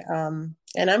drink, and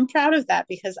I'm proud of that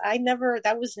because I never.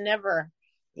 That was never.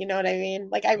 You know what I mean?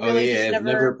 Like I Oh really yeah, just it's never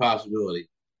never. a possibility.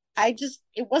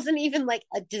 It wasn't even like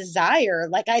a desire.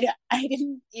 Like I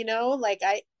didn't. Like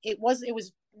it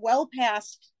was well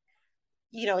past.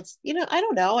 I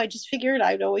don't know. I just figured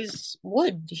I'd always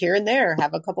would here and there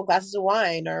have a couple glasses of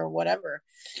wine or whatever.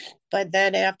 But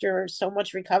then after so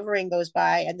much recovering goes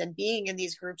by, and then being in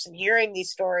these groups and hearing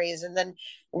these stories, and then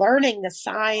learning the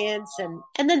science,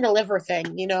 and then the liver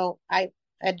thing,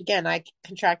 I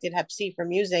contracted hep C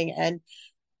from using, and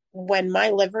when my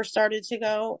liver started to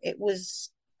go, it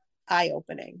was eye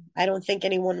opening. I don't think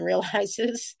anyone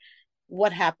realizes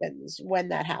what happens when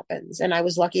that happens. And I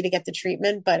was lucky to get the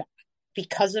treatment, but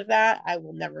because of that, I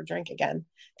will never drink again,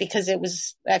 because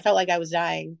I felt like I was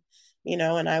dying,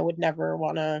 and I would never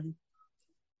want to,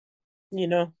 you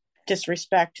know,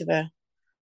 disrespect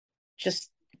just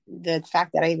the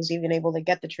fact that I was even able to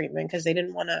get the treatment, because they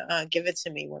didn't want to give it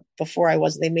to me before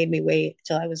they made me wait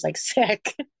till I was like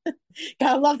sick.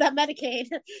 Gotta love that Medicaid.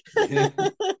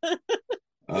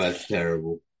 Oh, that's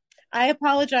terrible. I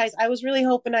apologize. I was really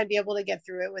hoping I'd be able to get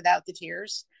through it without the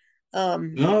tears.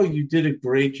 No, you did a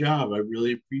great job. I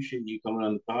really appreciate you coming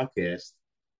on the podcast.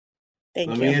 Let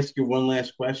Thank me you. ask you one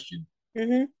last question.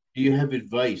 Mm-hmm. Do you have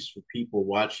advice for people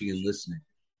watching and listening?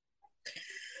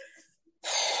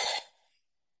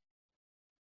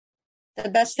 The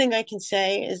best thing I can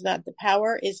say is that the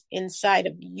power is inside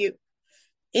of you.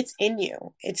 It's in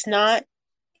you. It's not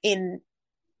in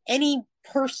any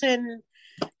person.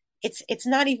 It's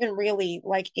not even really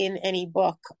like in any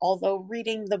book, although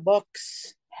reading the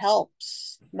books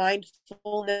helps.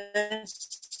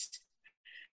 Mindfulness,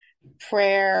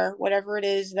 prayer, whatever it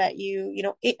is that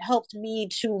it helped me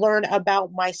to learn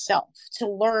about myself, to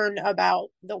learn about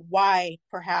the why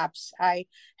perhaps I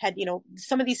had,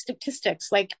 some of these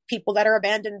statistics, like people that are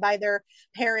abandoned by their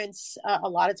parents, a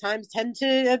lot of times tend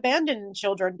to abandon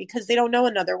children because they don't know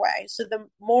another way. So the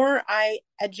more I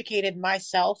educated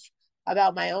myself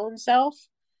about my own self,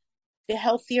 the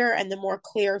healthier and the more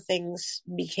clear things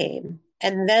became.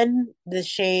 And then the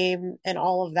shame and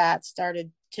all of that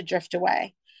started to drift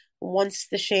away. Once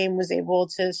the shame was able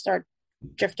to start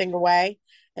drifting away,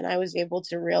 and I was able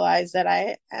to realize that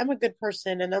I am a good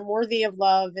person and I'm worthy of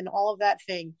love and all of that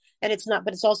thing. And it's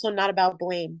also not about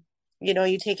blame.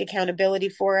 You take accountability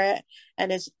for it.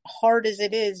 And as hard as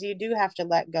it is, you do have to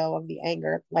let go of the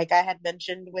anger. Like I had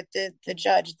mentioned with the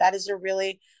judge, that is a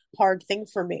really hard thing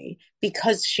for me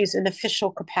because she's an official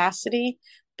capacity,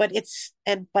 but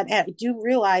I do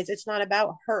realize it's not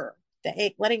about her.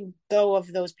 Letting go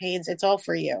of those pains, it's all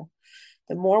for you.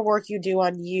 The more work you do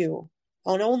on you,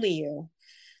 on only you,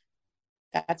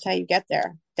 that's how you get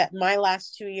there. That my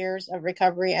last 2 years of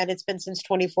recovery, and it's been since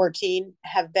 2014,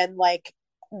 have been like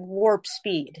warp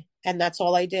speed. And that's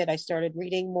all I did. I started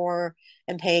reading more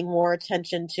and paying more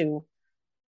attention to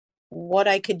what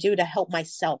I could do to help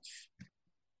myself.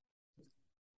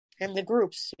 And the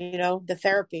groups, the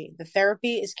therapy. The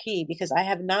therapy is key because I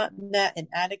have not met an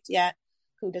addict yet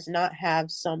who does not have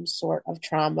some sort of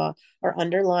trauma or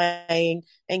underlying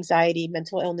anxiety,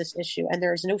 mental illness issue. And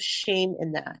there is no shame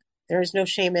in that. There is no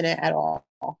shame in it at all.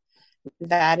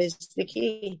 That is the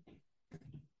key.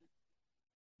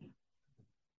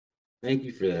 Thank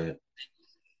you for that.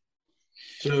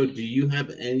 So, do you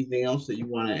have anything else that you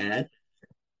want to add?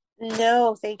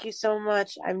 No, thank you so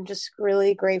much. I'm just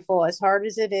really grateful. As hard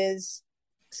as it is,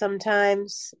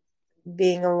 sometimes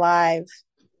being alive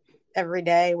every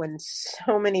day when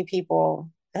so many people,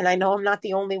 and I know I'm not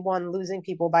the only one losing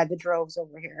people by the droves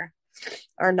over here,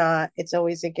 are not. It's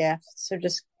always a gift. So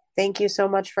just thank you so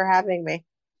much for having me.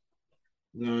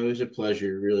 No, it was a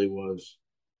pleasure. It really was.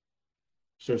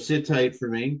 So sit tight for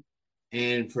me.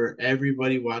 And for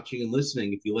everybody watching and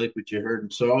listening, if you like what you heard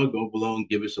and saw, go below and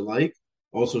give us a like.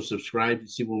 Also, subscribe to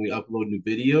see when we upload new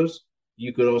videos.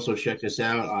 You could also check us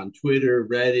out on Twitter,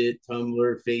 Reddit,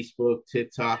 Tumblr, Facebook,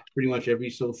 TikTok, pretty much every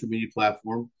social media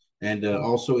platform, and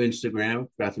also Instagram.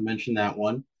 Forgot to mention that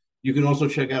one. You can also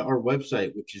check out our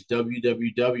website, which is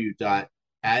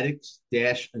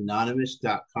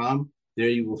www.addicts-anonymous.com. There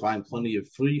you will find plenty of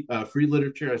free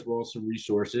literature as well as some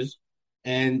resources.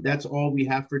 And that's all we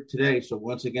have for today. So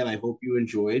once again, I hope you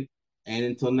enjoyed. And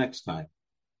until next time.